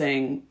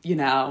 voicing,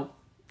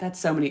 that's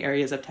so many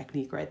areas of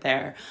technique right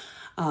there.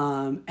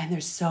 And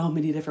there's so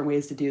many different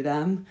ways to do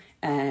them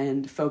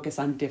and focus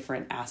on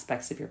different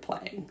aspects of your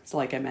playing. So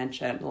like I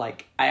mentioned,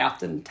 I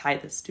often tie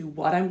this to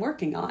what I'm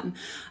working on.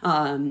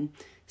 A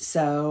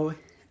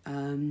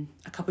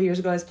couple years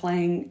ago, I was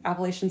playing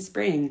Appalachian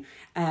Spring,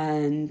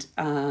 and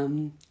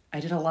I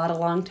did a lot of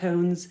long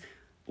tones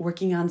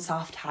working on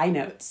soft high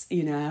notes,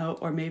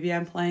 or maybe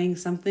I'm playing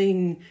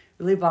something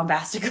really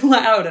bombastic and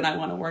loud and I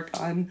want to work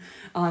on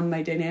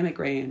my dynamic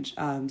range.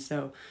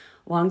 So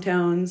long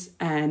tones,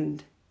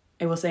 and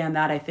I will say on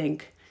that, I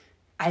think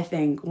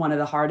one of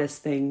the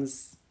hardest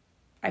things,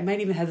 I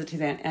might even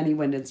hesitate on any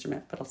wind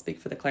instrument, but I'll speak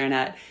for the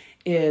clarinet,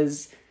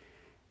 is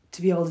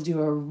to be able to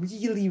do a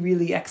really,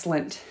 really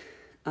excellent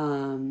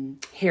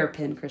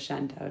hairpin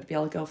crescendo, to be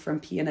able to go from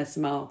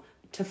pianissimo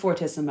to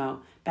fortissimo,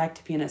 back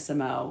to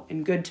pianissimo,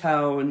 in good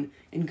tone,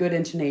 in good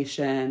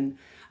intonation,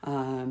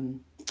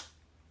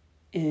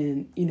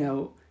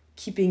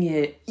 keeping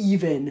it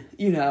even,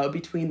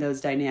 between those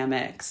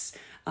dynamics,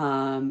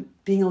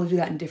 being able to do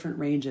that in different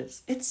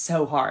ranges. It's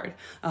so hard.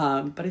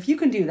 But if you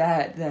can do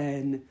that,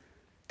 then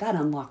that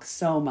unlocks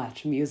so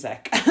much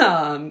music.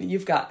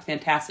 You've got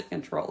fantastic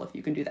control if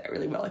you can do that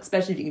really well,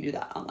 especially if you can do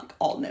that on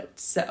all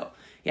notes. So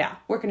yeah,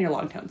 work on your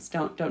long tones.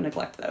 Don't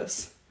neglect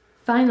those.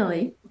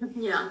 Finally,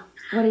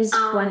 what is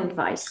one Um,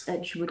 advice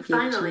that you would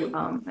give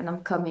to an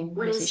upcoming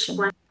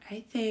musician?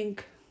 I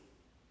think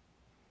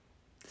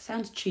it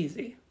sounds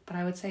cheesy, but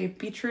I would say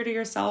be true to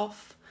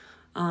yourself,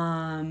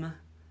 and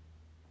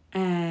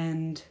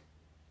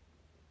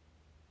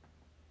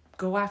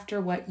go after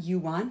what you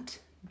want.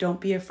 Don't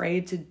be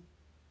afraid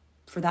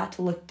for that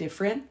to look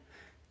different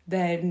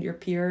than your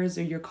peers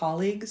or your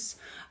colleagues,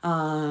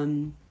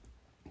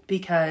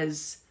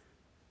 because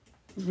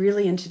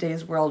really in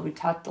today's world, we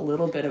talked a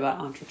little bit about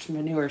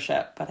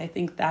entrepreneurship, but I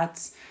think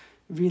that's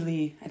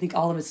really, I think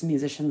all of us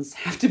musicians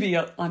have to be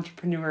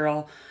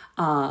entrepreneurial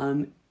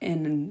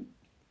in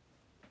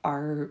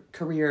our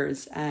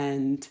careers,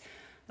 and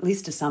at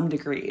least to some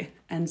degree.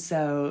 And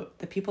so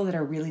the people that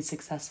are really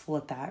successful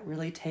at that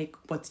really take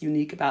what's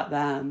unique about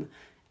them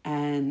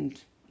and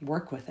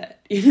work with it,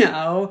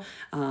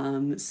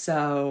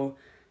 so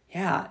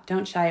yeah,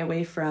 don't shy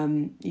away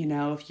from,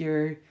 if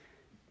you're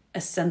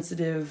a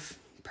sensitive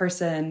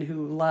person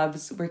who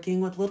loves working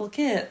with little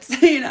kids,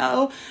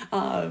 I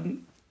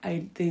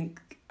think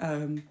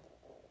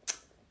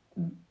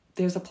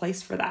there's a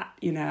place for that.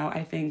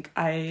 I think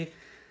I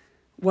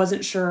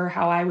wasn't sure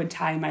how I would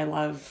tie my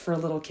love for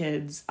little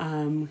kids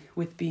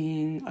with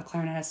being a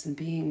clarinetist and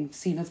being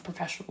seen as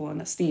professional and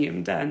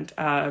esteemed,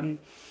 and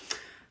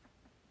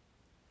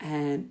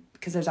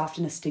because there's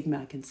often a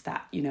stigma against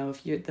that,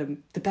 if you're the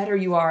better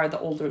you are, the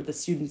older the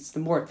students, the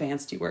more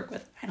advanced you work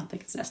with. I don't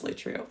think it's necessarily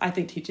true. I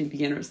think teaching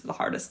beginners is the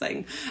hardest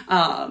thing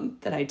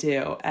that I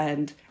do.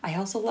 And I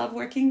also love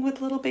working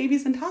with little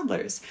babies and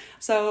toddlers.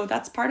 So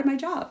that's part of my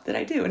job that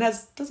I do. And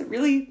doesn't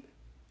really,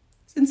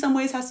 in some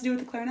ways, has to do with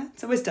the clarinet. In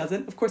some ways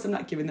doesn't. Of course, I'm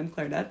not giving them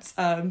clarinets.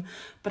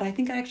 But I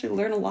think I actually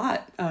learn a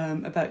lot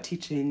about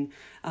teaching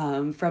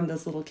from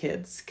those little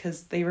kids,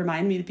 because they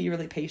remind me to be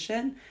really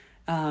patient.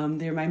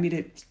 They remind me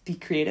to be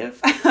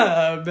creative.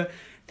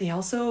 They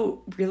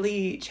also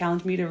really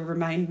challenge me to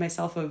remind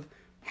myself of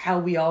how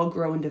we all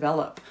grow and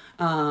develop.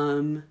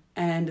 And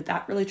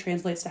that really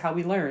translates to how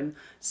we learn.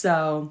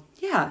 So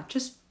yeah,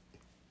 just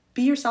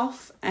be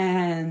yourself,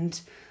 and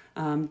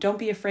don't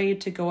be afraid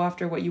to go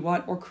after what you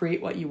want or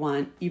create what you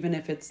want, even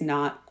if it's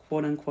not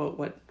quote unquote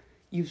what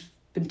you've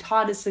been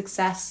taught as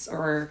success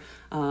or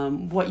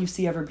what you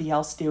see everybody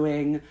else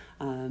doing.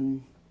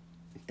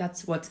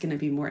 That's what's going to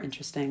be more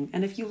interesting.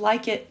 And if you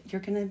like it,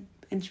 you're going to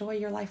enjoy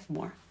your life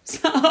more.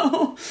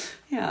 So,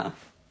 yeah.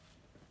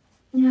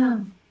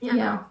 So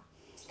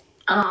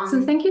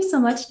thank you so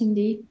much,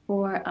 Lyndi,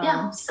 for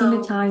taking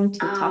the time to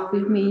talk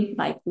with me.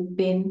 We've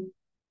been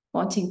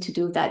wanting to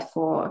do that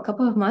for a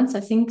couple of months, I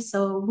think.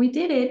 So we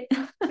did it.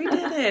 We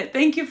did it.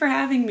 Thank you for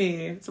having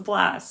me. It's a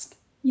blast.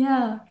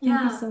 Thank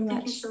you so much.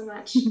 Thank you so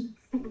much.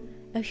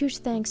 A huge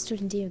thanks to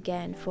Lyndi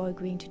again for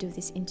agreeing to do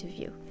this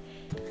interview.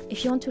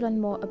 If you want to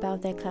learn more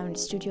about their clarinet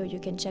studio, you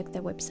can check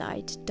their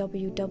website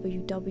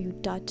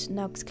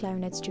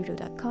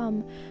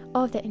www.knoxclarinetstudio.com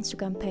or their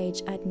Instagram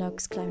page at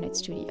Knox Clarinet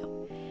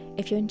Studio.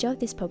 If you enjoyed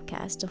this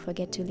podcast, don't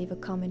forget to leave a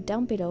comment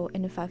down below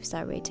and a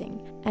 5-star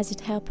rating, as it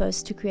helps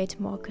us to create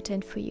more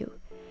content for you.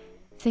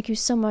 Thank you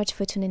so much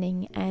for tuning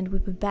in, and we'll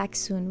be back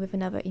soon with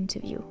another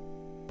interview.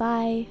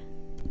 Bye!